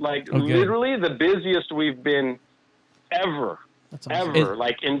bananas. Like, literally the busiest we've been ever. That's awesome. Ever.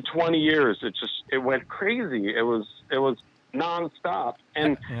 Like, in 20 years, it went crazy. It was nonstop.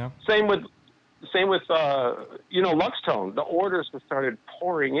 And same with you know, Luxtone. The orders just started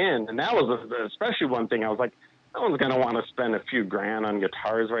pouring in, and that was especially one thing. I was like, no one's going to want to spend a few grand on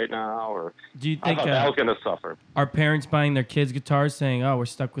guitars right now. Or do you think I thought that was going to suffer? Are parents buying their kids guitars, saying, "Oh, we're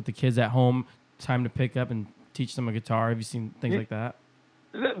stuck with the kids at home. Time to pick up and teach them a guitar"? Have you seen things like that?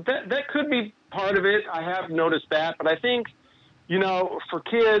 That could be part of it. I have noticed that, but I think, you know, for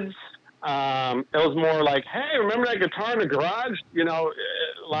kids, it was more like, hey, remember that guitar in the garage? You know,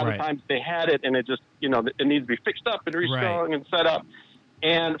 a lot of times they had it and it just, you know, it needs to be fixed up and restrung and set up.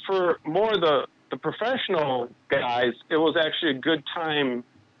 And for more of the professional guys, it was actually a good time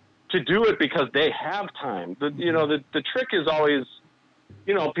to do it because they have time. You know, the trick is always,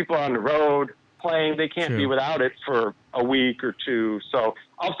 you know, people are on the road playing. They can't be without it for a week or two. So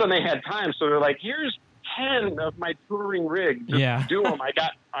all of a sudden they had time. So they're like, here's 10 of my touring rig. Just do them. I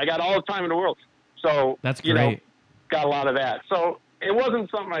got all the time in the world. So that's great. You know, got a lot of that. So it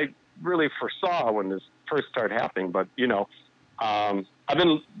wasn't something I really foresaw when this first started happening. But, you know, I've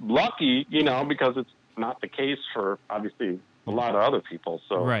been lucky, you know, because it's not the case for obviously a lot of other people.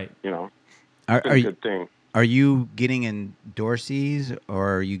 So, you know, it's a good thing. Are you getting endorsees,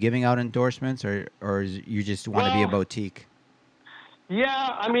 or are you giving out endorsements, or you just want to be a boutique?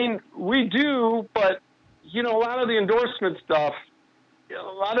 Yeah, I mean, we do, but, you know, a lot of the endorsement stuff, a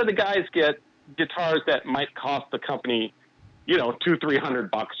lot of the guys get guitars that might cost the company, you know, $200-300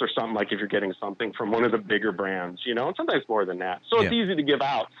 or something, like if you're getting something from one of the bigger brands, you know, and sometimes more than that. So it's easy to give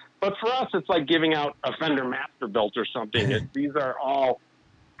out. But for us, it's like giving out a Fender Masterbuilt or something. These are all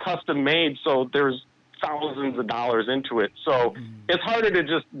custom made, so there's thousands of dollars into it. So it's harder to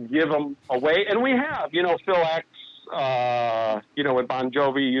just give them away. And we have, you know, Phil X, you know, with Bon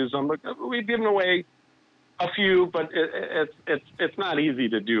Jovi use them. We've given away a few, but it's not easy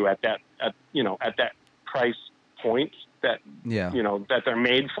to do at that price point that you know that they're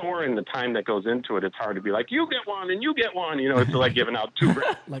made for, and the time that goes into it. It's hard to be like, you get one and you get one. You know, it's like giving out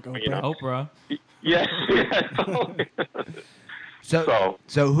 $2,000. Like Oprah. You know? Oprah. Yes.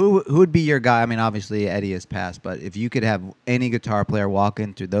 So who would be your guy? I mean, obviously Eddie has passed, but if you could have any guitar player walk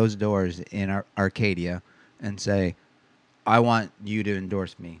in through those doors in Arcadia and say, I want you to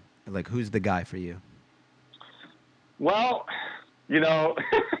endorse me, like, who's the guy for you? Well, you know,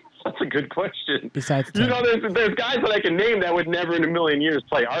 that's a good question. Besides you know, there's guys that I can name that would never in a million years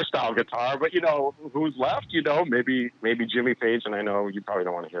play our style guitar, but, you know, who's left? You know, maybe Jimmy Page, and I know you probably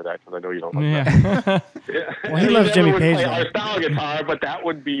don't want to hear that because I know you don't like that. Well, he loves Jimmy Page. Play our style guitar, but that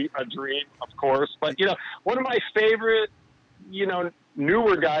would be a dream, of course. But, you know, one of my favorite, you know,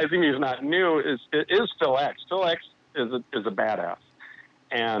 newer guys, even if he's not new, is Phil X. Phil X is a badass.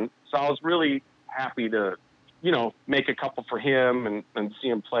 And so I was really happy to, you know, make a couple for him and see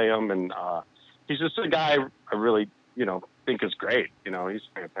him play them. And he's just a guy I really, think is great. He's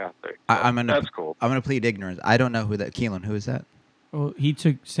fantastic. That's cool. I'm gonna plead ignorance. I don't know who that. Keelan, who is that? Well, he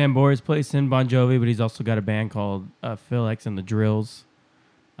took Sambora's place in Bon Jovi, but he's also got a band called Phil X and the Drills.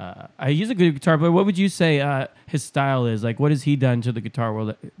 He's a good guitar player. What would you say his style is? Like, what has he done to the guitar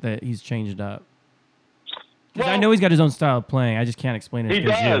world that he's changed up? Because I know he's got his own style of playing. I just can't explain it. He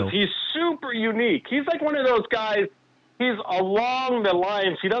does. He's super unique. He's like one of those guys. He's along the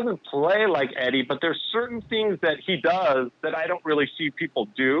lines. He doesn't play like Eddie, but there's certain things that he does that I don't really see people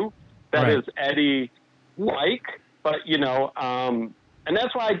do. That is Eddie-like. But and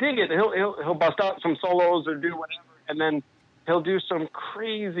that's why I dig it. He'll bust out some solos or do whatever, and then he'll do some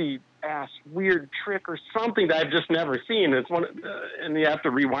crazy ass weird trick or something that I've just never seen. It's and you have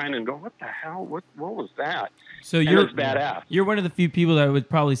to rewind and go, what the hell? What was that? So you're badass. You're one of the few people that would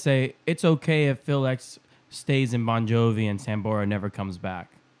probably say it's okay if Phil X stays in Bon Jovi and Sambora never comes back.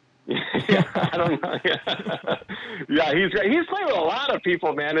 Yeah, I don't know. Yeah, he's great. He's played with a lot of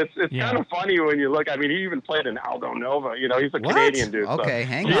people, man. It's kind of funny when you look. I mean, he even played in Aldo Nova. He's a Canadian dude. Okay, so.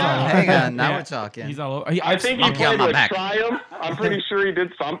 hang on. Now we're talking. He's all over. I think he played with Triumph. I'm pretty sure he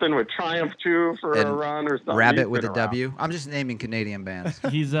did something with Triumph too for a run or something. Rabbit with a W. I'm just naming Canadian bands.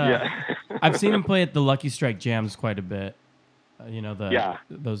 He's I've seen him play at the Lucky Strike jams quite a bit.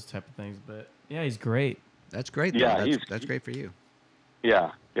 Those type of things. But yeah, he's great. That's great. Though. That's great for you.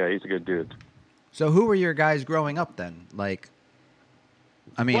 Yeah, he's a good dude. So who were your guys growing up then? Well,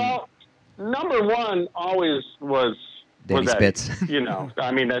 number one always was Danny Spitz.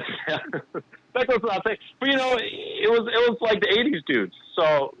 I mean that goes without saying. But it was like the '80s dudes.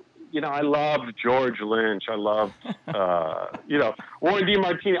 So I loved George Lynch. I loved Warren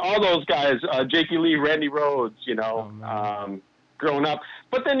DeMartini, all those guys. Jakey Lee, Randy Rhoads. Growing up,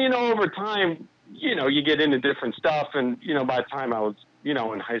 but then over time. You get into different stuff, and by the time I was, in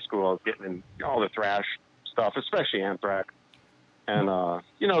high school, I was getting in all the thrash stuff, especially Anthrax, and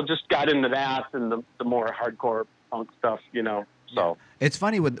just got into that and the more hardcore punk stuff, So it's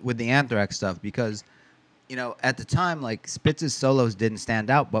funny with the Anthrax stuff because, at the time, like Spitz's solos didn't stand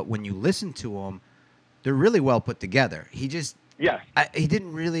out, but when you listen to them, they're really well put together. He just he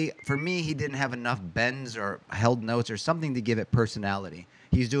didn't really, for me, he didn't have enough bends or held notes or something to give it personality.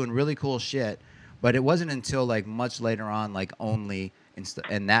 He's doing really cool shit. But it wasn't until much later on, only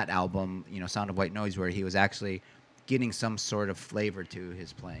in that album, Sound of White Noise, where he was actually getting some sort of flavor to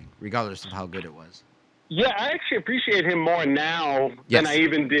his playing, regardless of how good it was. Yeah, I actually appreciate him more now than I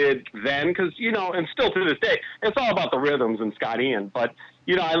even did then, because and still to this day, it's all about the rhythms and Scott Ian. But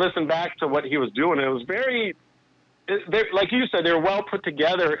I listened back to what he was doing, and it was very, like you said, they were well put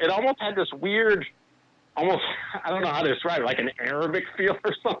together. It almost had this weird. Almost, I don't know how to describe it, like an Arabic feel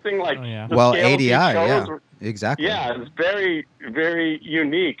or something. Well, ADI, exactly. Yeah, it's very, very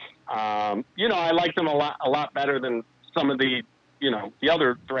unique. I liked them a lot better than some of the, the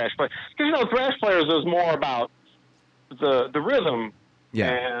other thrash players. Because, thrash players is more about the rhythm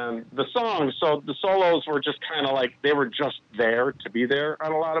and the songs. So the solos were just kind of they were just there to be there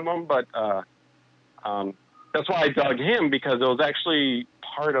on a lot of them. But that's why I dug him, because it was actually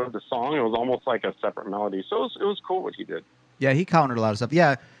part of the song. It was almost like a separate melody. So it was cool what he did. Yeah, he countered a lot of stuff.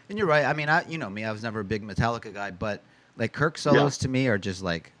 Yeah, and you're right. I mean, you know me, I was never a big Metallica guy, but Kirk solos to me are just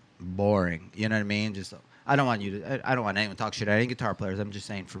boring. You know what I mean? Just I don't want anyone to talk shit at any guitar players. I'm just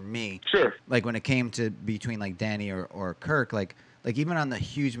saying for me. Sure. When it came to between Danny or Kirk, even on the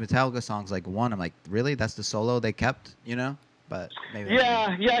huge Metallica songs One, I'm like, really? That's the solo they kept, But maybe he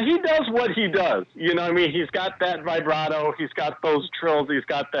does what he does. You know what I mean? He's got that vibrato. He's got those trills. He's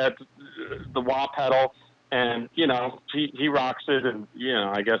got that the wah pedal, and he rocks it. And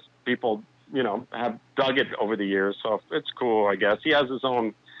I guess people have dug it over the years, so it's cool. I guess he has his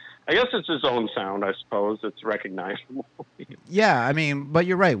own. I guess it's his own sound. I suppose it's recognizable. Yeah, I mean, but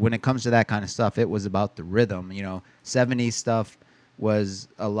you're right. When it comes to that kind of stuff, it was about the rhythm. 70s stuff was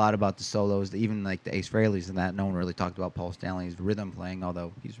a lot about the solos, even the Ace Frehleys and that. No one really talked about Paul Stanley's rhythm playing,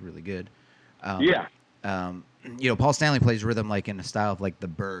 although he's really good. Paul Stanley plays rhythm in a style of the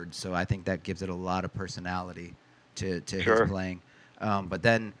Byrds, so I think that gives it a lot of personality to his playing. But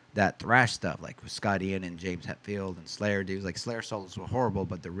then that thrash stuff, with Scott Ian and James Hetfield and Slayer dudes, Slayer solos were horrible,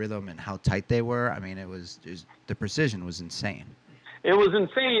 but the rhythm and how tight they were, I mean, it was just, the precision was insane. It was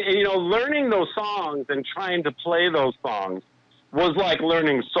insane, and learning those songs and trying to play those songs was like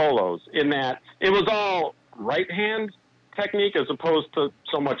learning solos, in that it was all right hand technique as opposed to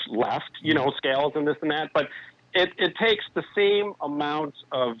so much left, scales and this and that. But it takes the same amount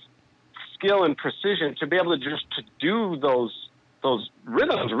of skill and precision to be able to do those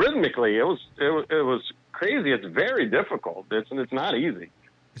rhythms rhythmically. It was crazy. It's very difficult. It's not easy.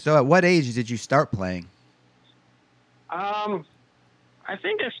 So at what age did you start playing? I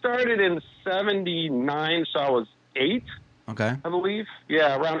think I started in '79, so I was 8. Okay. I believe.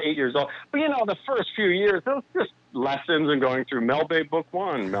 Yeah, around 8 years old. But the first few years, it was just lessons and going through Mel Bay Book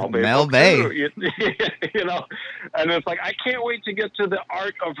 1, Mel Bay Mel Book Bay. 2, and it's like, I can't wait to get to the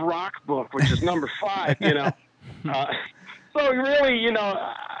Art of Rock book, which is number 5, So really,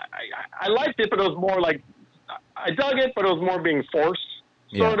 I liked it, but it was more like, I dug it, but it was more being forced,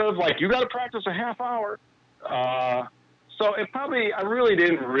 sort of like, you got to practice a half hour. So I really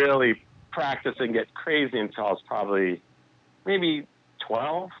didn't really practice and get crazy until I was probably maybe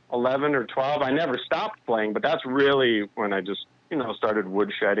 11 or 12. I never stopped playing, but that's really when I just, started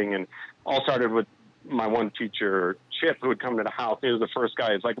woodshedding, and all started with my one teacher, Chip, who would come to the house. He was the first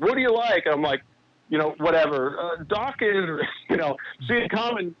guy. He's like, what do you like? I'm like, whatever. Doc is, so he'd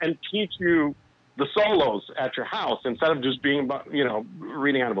come and teach you the solos at your house instead of just being,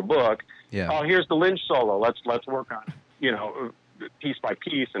 reading out of a book. Yeah. Oh, here's the Lynch solo. Let's work on it, piece by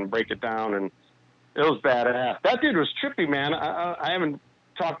piece and break it down. And it was badass. That dude was trippy, man. I haven't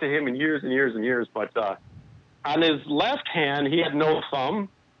talked to him in years and years and years, but on his left hand, he had no thumb.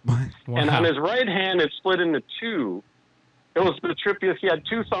 And on his right hand, it split into 2. It was the trippiest. He had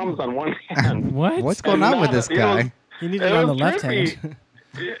 2 thumbs on one hand. What? What's going on with this guy? You need it on the left trippy. hand.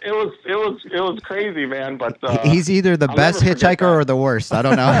 It was crazy, man. But He's either the I'll best never forget hitchhiker that. or the worst. I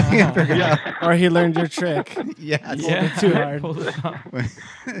don't know. Yeah, Or he learned your trick. Yes. Yeah. Too hard. Pull it off.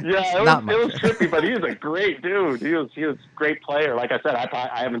 yeah, Not it was much. trippy. But he's a great dude. He was a great player. Like I said,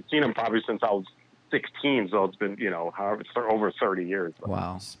 I haven't seen him probably since I was 16, so it's been over 30 years. But,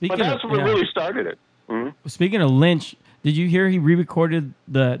 Wow. Speaking but that's of, what yeah. really started it. Mhm. Speaking of Lynch, did you hear he re-recorded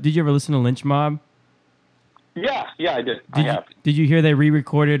Did you ever listen to Lynch Mob? Yeah, I did. I have. Did you hear they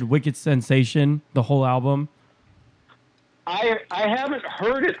re-recorded Wicked Sensation, the whole album? I haven't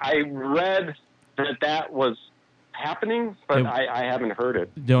heard it. I read that was happening, but It- I haven't heard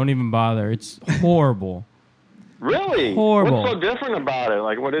it. Don't even bother. It's horrible. Really? Horrible. What's so different about it?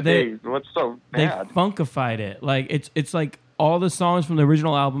 Like, what's so They bad? funkified it. Like it's like all the songs from the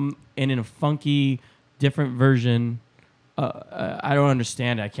original album and in a funky, different version. I don't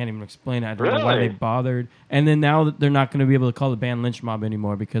understand it. I can't even explain it. I don't know why they Really? bothered. And then now that they're not going to be able to call the band Lynch Mob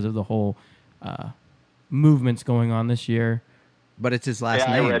anymore because of the whole movements going on this year. But it's his last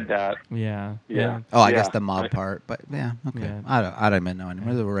Yeah, name. I read that. Yeah. Yeah. Oh, I Yeah. guess the mob part. But yeah, okay. Yeah. I don't even know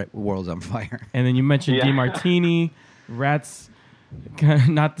anymore. The world's on fire. And then you mentioned Yeah. DeMartini. Rats kind of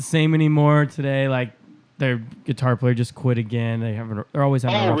not the same anymore today. Like their guitar player just quit again. They're always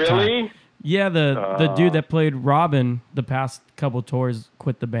having a Oh, rough time. really? Yeah, the dude that played Robin the past couple tours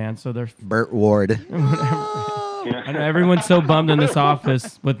quit the band, so they're. Burt Ward. I know everyone's so bummed in this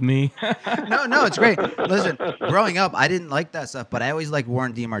office with me. No, it's great. Listen, growing up, I didn't like that stuff, but I always liked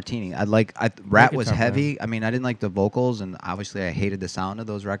Warren DeMartini. Rat was guitar heavy. I mean, I didn't like the vocals, and obviously, I hated the sound of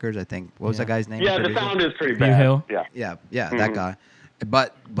those records. I think what was that guy's name? Yeah, the Producer? sound is pretty View bad. Hill? Yeah. Yeah, that guy.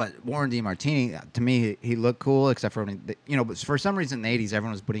 But Warren DeMartini, to me, he looked cool, except for when but for some reason in the '80s,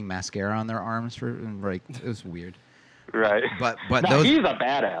 everyone was putting mascara on their arms and like it was weird. Right. But no, those, he's a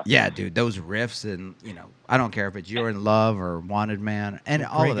badass. yeah, dude, those riffs and I don't care if it's "You're in Love" or "Wanted Man" and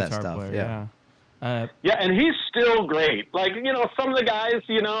all Great of that guitar stuff. player, yeah. Yeah, and he's still great. Like, some of the guys,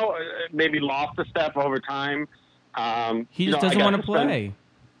 maybe lost a step over time. He just I doesn't got want to spend- play.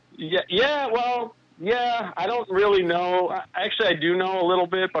 Yeah, I don't really know. Actually, I do know a little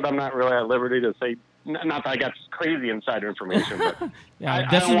bit, but I'm not really at liberty to say. Not that I got crazy insider information, but Yeah, I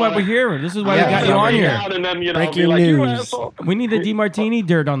this is don't why wanna- we're here. This is why Yeah, we got you on bring here. out and then, be Breaking like, you news. asshole. We need the DeMartini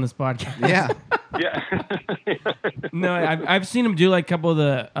dirt on this podcast. Yeah. Yeah. No, I've seen him do like a couple of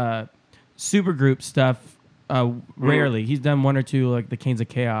the supergroup stuff. Rarely, he's done one or two like the Canes of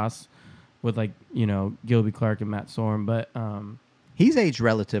Chaos with like Gilby Clarke and Matt Sorum, but He's aged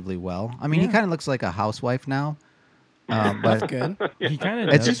relatively well. I mean, he Yeah. kind of looks like a housewife now. But Good. he kind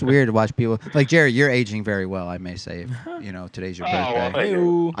of it's just weird to watch people like Jerry. You're aging very well, I may say. If, today's your Oh, well, birthday. thank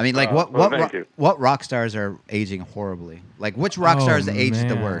you. I mean, like thank you. what rock stars are aging horribly? Like which rock stars aged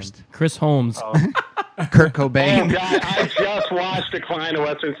the worst? Chris Holmes. Kurt Oh, Cobain. God, I just watched Decline of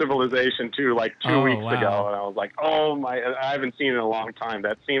Western Civilization, too, like 2 weeks wow. ago, and I was like, oh, my, I haven't seen it in a long time.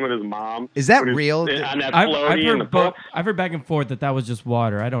 That scene with his mom. Is that with his- real? On that I've floaty in the heard pool. I've heard back and forth that was just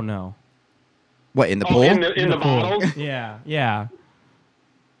water. I don't know. What in the Oh, pool? in the pool. bottles? Yeah. Yeah,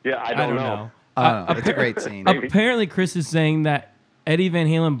 I don't know. I don't know. It's a great scene. Apparently, Chris is saying that Eddie Van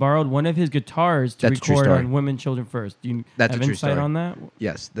Halen borrowed one of his guitars to That's a true record story. on Women, Children First. Do you That's a have true insight story. on that?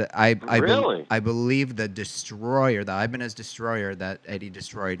 Yes, Really? I believe the Destroyer, the Ibanez Destroyer that Eddie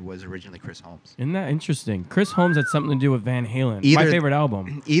destroyed was originally Chris Holmes. Isn't that interesting? Chris Holmes had something to do with Van Halen. Either- My favorite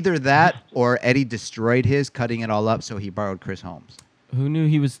album. Either that or Eddie destroyed his, cutting it all up, so he borrowed Chris Holmes. Who knew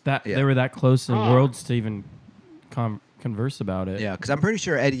he was that? Yeah. They were that close in Huh. worlds to even converse about it. Yeah, because I'm pretty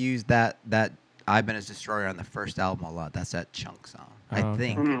sure Eddie used that Ibanez Destroyer on the first album a lot. That's that Chunk song, I Oh, okay.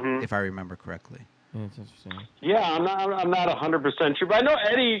 think, Mhm. if I remember correctly. Yeah, it's interesting. Yeah, I'm not 100% sure, but I know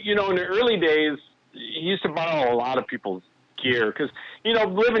Eddie. You know, in the early days, he used to borrow a lot of people's gear because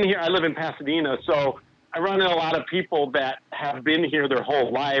living here, I live in Pasadena, so I run into a lot of people that have been here their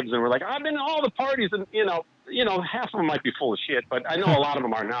whole lives, and we're like, I've been to all the parties, and half of them might be full of shit, but I know a lot of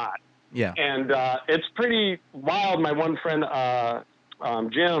them are not. Yeah. And it's pretty wild. My one friend,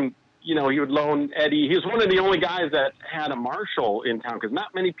 Jim, he would loan Eddie. He was one of the only guys that had a Marshall in town because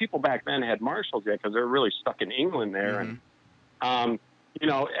not many people back then had Marshalls yet because they're really stuck in England there. And,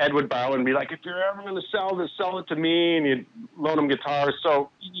 Ed would borrow and be like, if you're ever going to sell this, sell it to me. And you'd loan him guitars. So,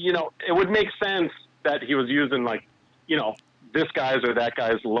 it would make sense that he was using this guy's or that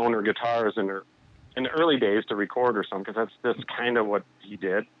guy's loaner guitars in the early days to record or something because that's kind of what he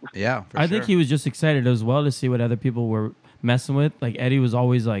did. Yeah, for I sure. think he was just excited as well to see what other people were messing with. Like Eddie was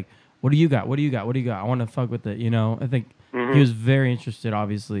always like, "What do you got? What do you got? What do you got? I want to fuck with it." I think Mhm. he was very interested,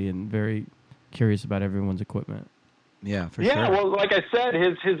 obviously, and very curious about everyone's equipment. Yeah, for Yeah, sure. well, like I said,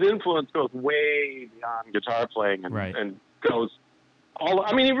 his influence goes way beyond guitar playing and, Right. and goes all.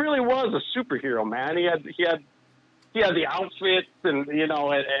 I mean, he really was a superhero, man. He had the outfits and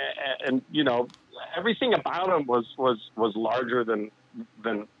and everything about him was larger than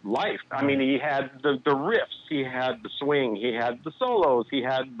life. I mean, he had the riffs, he had the swing, he had the solos, he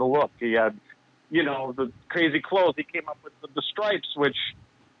had the look, he had the crazy clothes. He came up with the stripes, which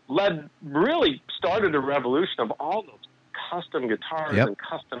really started a revolution of all those custom guitars Yep. and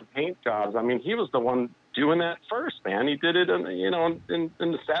custom paint jobs. I mean, he was the one doing that first, man. He did it in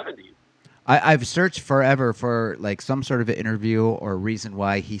the 70s. I've searched forever for like some sort of an interview or reason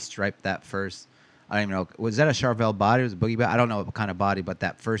why he striped that first. I don't even know. Was that a Charvel body? Was it a boogie body? I don't know what kind of body, but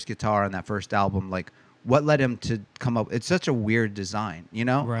that first guitar on that first album, like what led him to come up? It's such a weird design,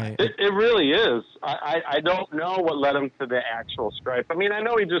 Right. It really is. I don't know what led him to the actual stripe. I mean, I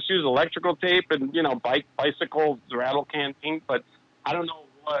know he just used electrical tape and bicycles, rattle can paint, but I don't know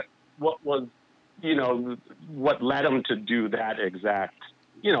what was what led him to do that exact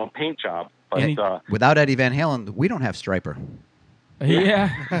paint job. But Any- Without Eddie Van Halen, we don't have Striper. Yeah.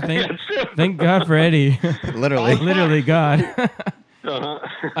 Thank God for Eddie. Literally. Literally God.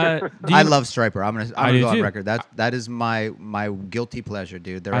 uh-huh. Do I you- love Striper. I'm gonna I do go on too. record. That is my guilty pleasure,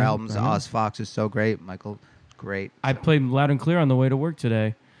 dude. Their albums, Oz Fox is so great. Michael, great. I played loud and clear on the way to work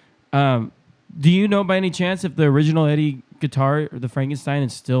today. Do you know by any chance if the original Eddie guitar, or the Frankenstein,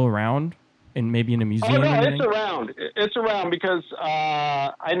 is still around and maybe in a museum? Oh no, or anything? it's around. It's around because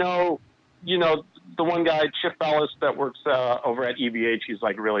I know, the one guy, Chip Ellis, that works over at EVH. He's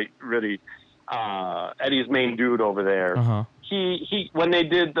like really Eddie's main dude over there. Uh-huh. He when they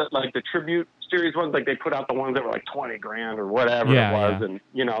did the tribute series ones, like they put out the ones that were like $20,000 or whatever Yeah, it was,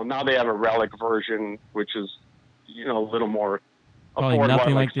 yeah. and now they have a relic version, which is a little more Probably affordable,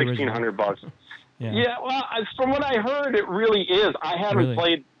 nothing like like the original. $1,600. Yeah. Yeah, well, from what I heard, it really is. I haven't Really?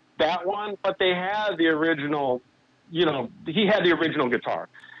 played that one, but they had the original. He had the original guitar,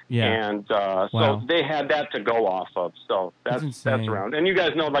 Yeah. and Wow. so they had that to go off of. So That's that's insane. around. And you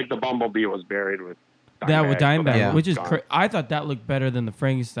guys know, like the Bumblebee was buried with That with so Dimebag, that's Yeah. which is gone. I thought that looked better than the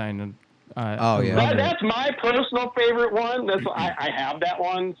Frankenstein. And, Oh, I yeah. love it. That's my personal favorite one. I have that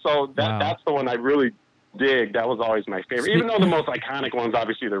one, so Wow. that's the one I really dig. That was always my favorite, even though the most iconic one's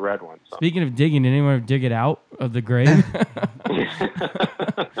obviously the red one. So. Speaking of digging, did anyone ever dig it out of the grave?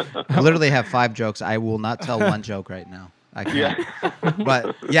 I literally have 5 jokes. I will not tell one joke right now. I can't. Yeah.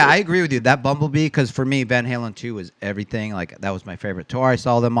 But yeah, I agree with you. That Bumblebee, because for me, Van Halen 2 was everything. Like that was my favorite tour I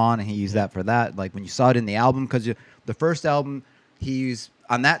saw them on, and he used that for that. Like when you saw it in the album, because the first album he used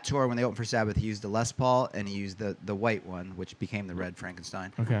on that tour when they opened for Sabbath, he used the Les Paul and he used the white one, which became the red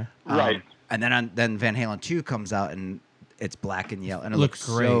Frankenstein. Okay. Right. And then Van Halen 2 comes out and it's black and yellow, and it Looks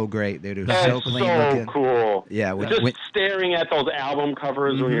looks so great, dude. It was so That's clean so looking. cool. Yeah, Just when- staring at those album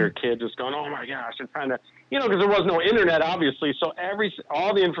covers when you're a kid, just going, "Oh my gosh!" and trying to, because there was no internet, obviously. So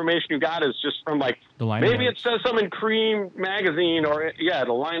all the information you got is just from like The liner maybe notes. it says something in Cream magazine, or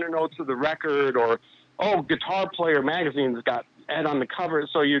the liner notes of the record, or Guitar Player magazine's got ad on the cover,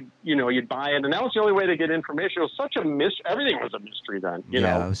 so you'd buy it, and that was the only way to get information. It was such a everything was a mystery then, you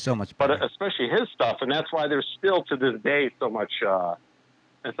yeah, know. it was so much But better. especially his stuff, and that's why there's still to this day so much.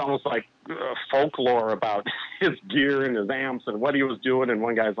 It's almost like folklore about his gear and his amps and what he was doing. And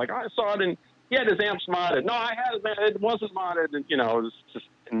one guy's like, I saw it, and he had his amps modded. No, I had it. It wasn't modded. And, you know, it was just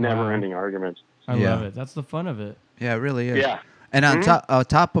never-ending arguments. I Yeah. love it. That's the fun of it. Yeah, it really is. Yeah. And on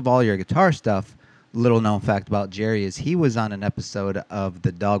top of all your guitar stuff, little known fact about Jerry is he was on an episode of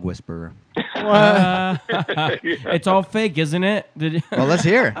The Dog Whisperer. It's all fake, isn't it? Well, let's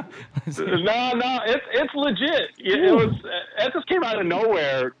hear it. No, it's legit. It just came out of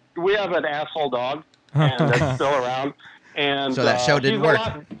nowhere. We have an asshole dog, and that's still around. And So that show didn't he's work. a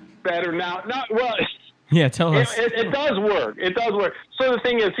lot better now. Well, Yeah, tell us. it does work. It does work. So the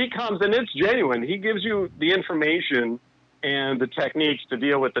thing is, he comes, and it's genuine. He gives you the information and the techniques to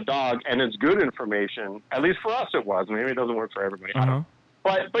deal with the dog, and it's good information. At least for us, it was. Maybe it doesn't work for everybody. I don't know.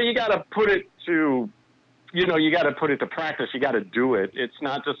 But you got to put it to, you got to put it to practice. You got to do it. It's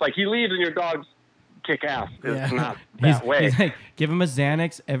not just like he leaves and your dog's kick ass. It's not that way. He's like, give him a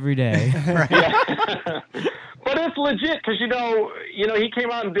Xanax every day. Yeah. But it's legit because he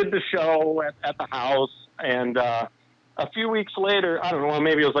came out and did the show at the house, and a few weeks later, I don't know,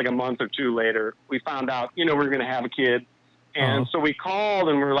 maybe it was like a month or two later, we found out we were going to have a kid, and so we called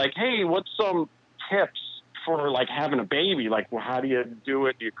and we were like, hey, what's some tips for like having a baby? Like, well, how do you do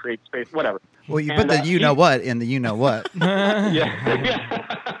it? Do you create space? Whatever. Well, you put the what in the you know what.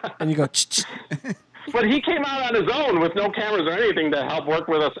 Yeah. And you go, But he came out on his own with no cameras or anything to help work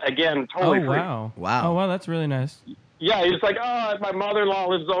with us again, totally free. Wow. Wow. Oh, wow, that's really nice. Yeah, he's like, oh, my mother-in-law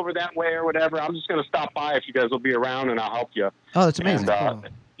lives over that way or whatever. I'm just going to stop by if you guys will be around, and I'll help you. Oh, that's amazing. And,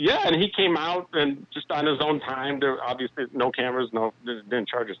 yeah, and he came out and just on his own time. There obviously no cameras, didn't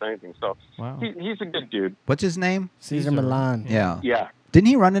charge us anything. So Wow. he's a good dude. What's his name? Caesar Milan Yeah. Yeah, Didn't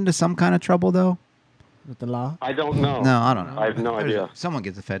he run into some kind of trouble though? with the law. I don't know. No, I don't know. I have no idea. Someone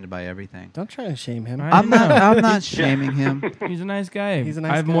gets offended by everything. Don't try to shame him. I know. I'm not shaming him. He's a nice guy. He's a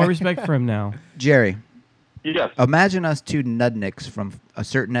nice I have guy. more respect for him now. Jerry, Yes. imagine us two nudniks from a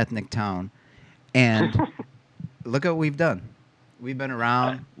certain ethnic town, and look at what we've done. We've been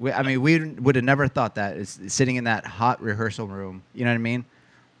around. We would have never thought that is sitting in that hot rehearsal room. You know what I mean?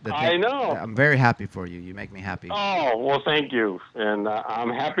 I know. I'm very happy for you. You make me happy. Oh, well, thank you. And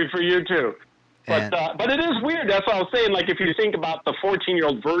I'm happy for you, too. But it is weird. That's what I was saying. Like, if you think about the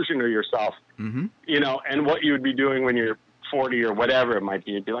 14-year-old version of yourself, Mm-hmm. And what you would be doing when you're 40 or whatever it might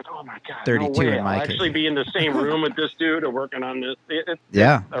be, you'd be like, oh, my God, 32 no way. in my I'll case. actually be in the same room with this dude or working on this.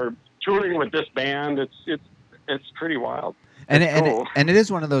 Yeah. Or touring with this band. It's pretty wild. And It's cool. and it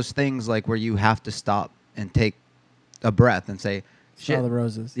is one of those things like where you have to stop and take a breath and say, Smell "Shit, the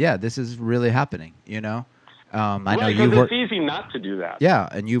roses. yeah, this is really happening." I know Right, you've 'cause worked. it's easy not to do that. Yeah,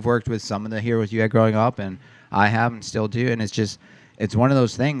 and you've worked with some of the heroes you had growing up, and I have and still do. And it's one of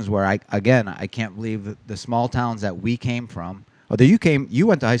those things where I can't believe the small towns that we came from. Although you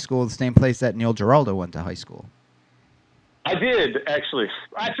went to high school at the same place that Neil Giraldo went to high school. I did, actually.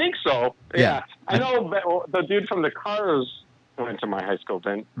 I think so. Yeah. Yeah. I know the dude from the Cars went to my high school,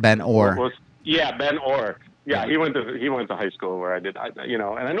 Ben Orr. Ben Orr. Yeah, he went to high school where I did. And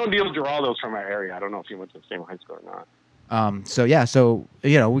I know Neil Giraldo's from our area. I don't know if he went to the same high school or not. So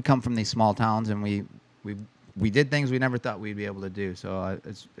we come from these small towns, and we did things we never thought we'd be able to do. So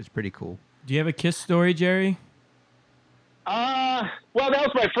it's pretty cool. Do you have a Kiss story, Jerry? Well, that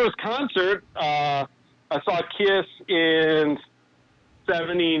was my first concert. I saw Kiss in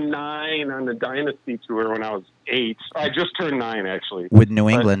 '79 on the Dynasty tour when I was 8. I just turned 9, actually. With New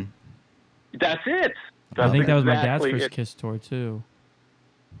England. That's it. I think that was my dad's exactly first it. Kiss tour too.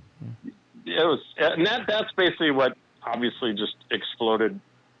 It was, and that's basically what obviously just exploded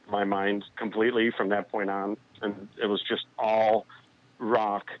my mind completely from that point on, and it was just all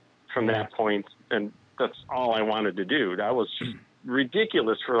rock from that point, and that's all I wanted to do. That was just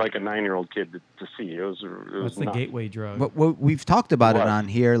ridiculous for like a 9-year-old kid to see. It was That's the nuts. gateway drug. What we've talked about it What? on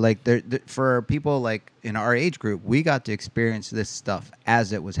here, like for people like in our age group, we got to experience this stuff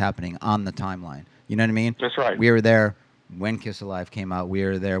as it was happening on the timeline. You know what I mean? That's right. We were there when Kiss Alive came out. We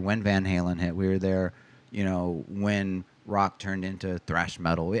were there when Van Halen hit. We were there, when rock turned into thrash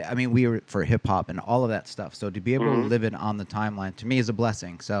metal. I mean, we were for hip hop and all of that stuff. So to be able to live it on the timeline, to me, is a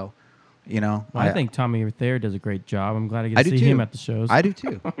blessing. So, I think Tommy Thayer does a great job. I'm glad I I get to do see too. him at the shows. I do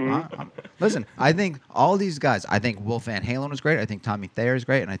too. Listen, I think all these guys. I think Wolf Van Halen was great. I think Tommy Thayer is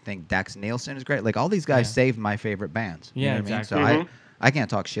great, and I think Dax Nielsen is great. Like all these guys saved my favorite bands. You Yeah, know what exactly. I mean? So I can't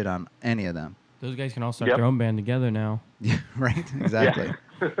talk shit on any of them. Those guys can all start Yep. their own band together now. Yeah, right. Exactly.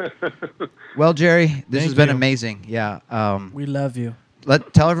 Well, Jerry, this Thank has been you. amazing. Yeah. We love you.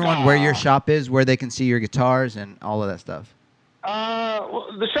 Tell everyone where your shop is, where they can see your guitars, and all of that stuff. Well,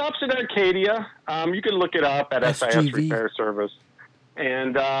 the shop's in Arcadia. You can look it up at SIS SGV. Repair Service.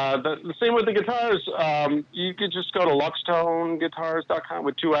 And the same with the guitars. You could just go to luxtoneguitars.com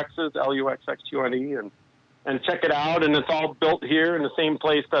with 2 X's, LUXXTONE, and check it out. And it's all built here in the same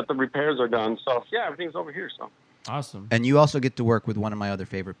place that the repairs are done. So, yeah, everything's over here. So Awesome. And you also get to work with one of my other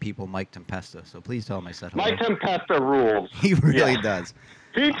favorite people, Mike Tempesta. So please tell him I said hello. Mike Tempesta rules. He really Yeah. does.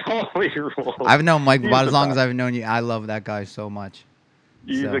 He totally rules. I've known Mike He's about the as long best. as I've known you. I love that guy so much.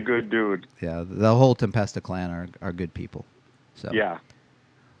 He's So, a good dude. Yeah, the whole Tempesta clan are good people. So Yeah.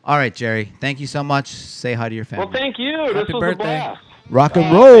 All right, Jerry. Thank you so much. Say hi to your family. Well, thank you. This Happy was birthday. a blast. Rock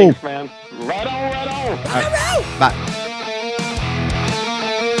and roll. Thanks, man. Right on, right on. Bye.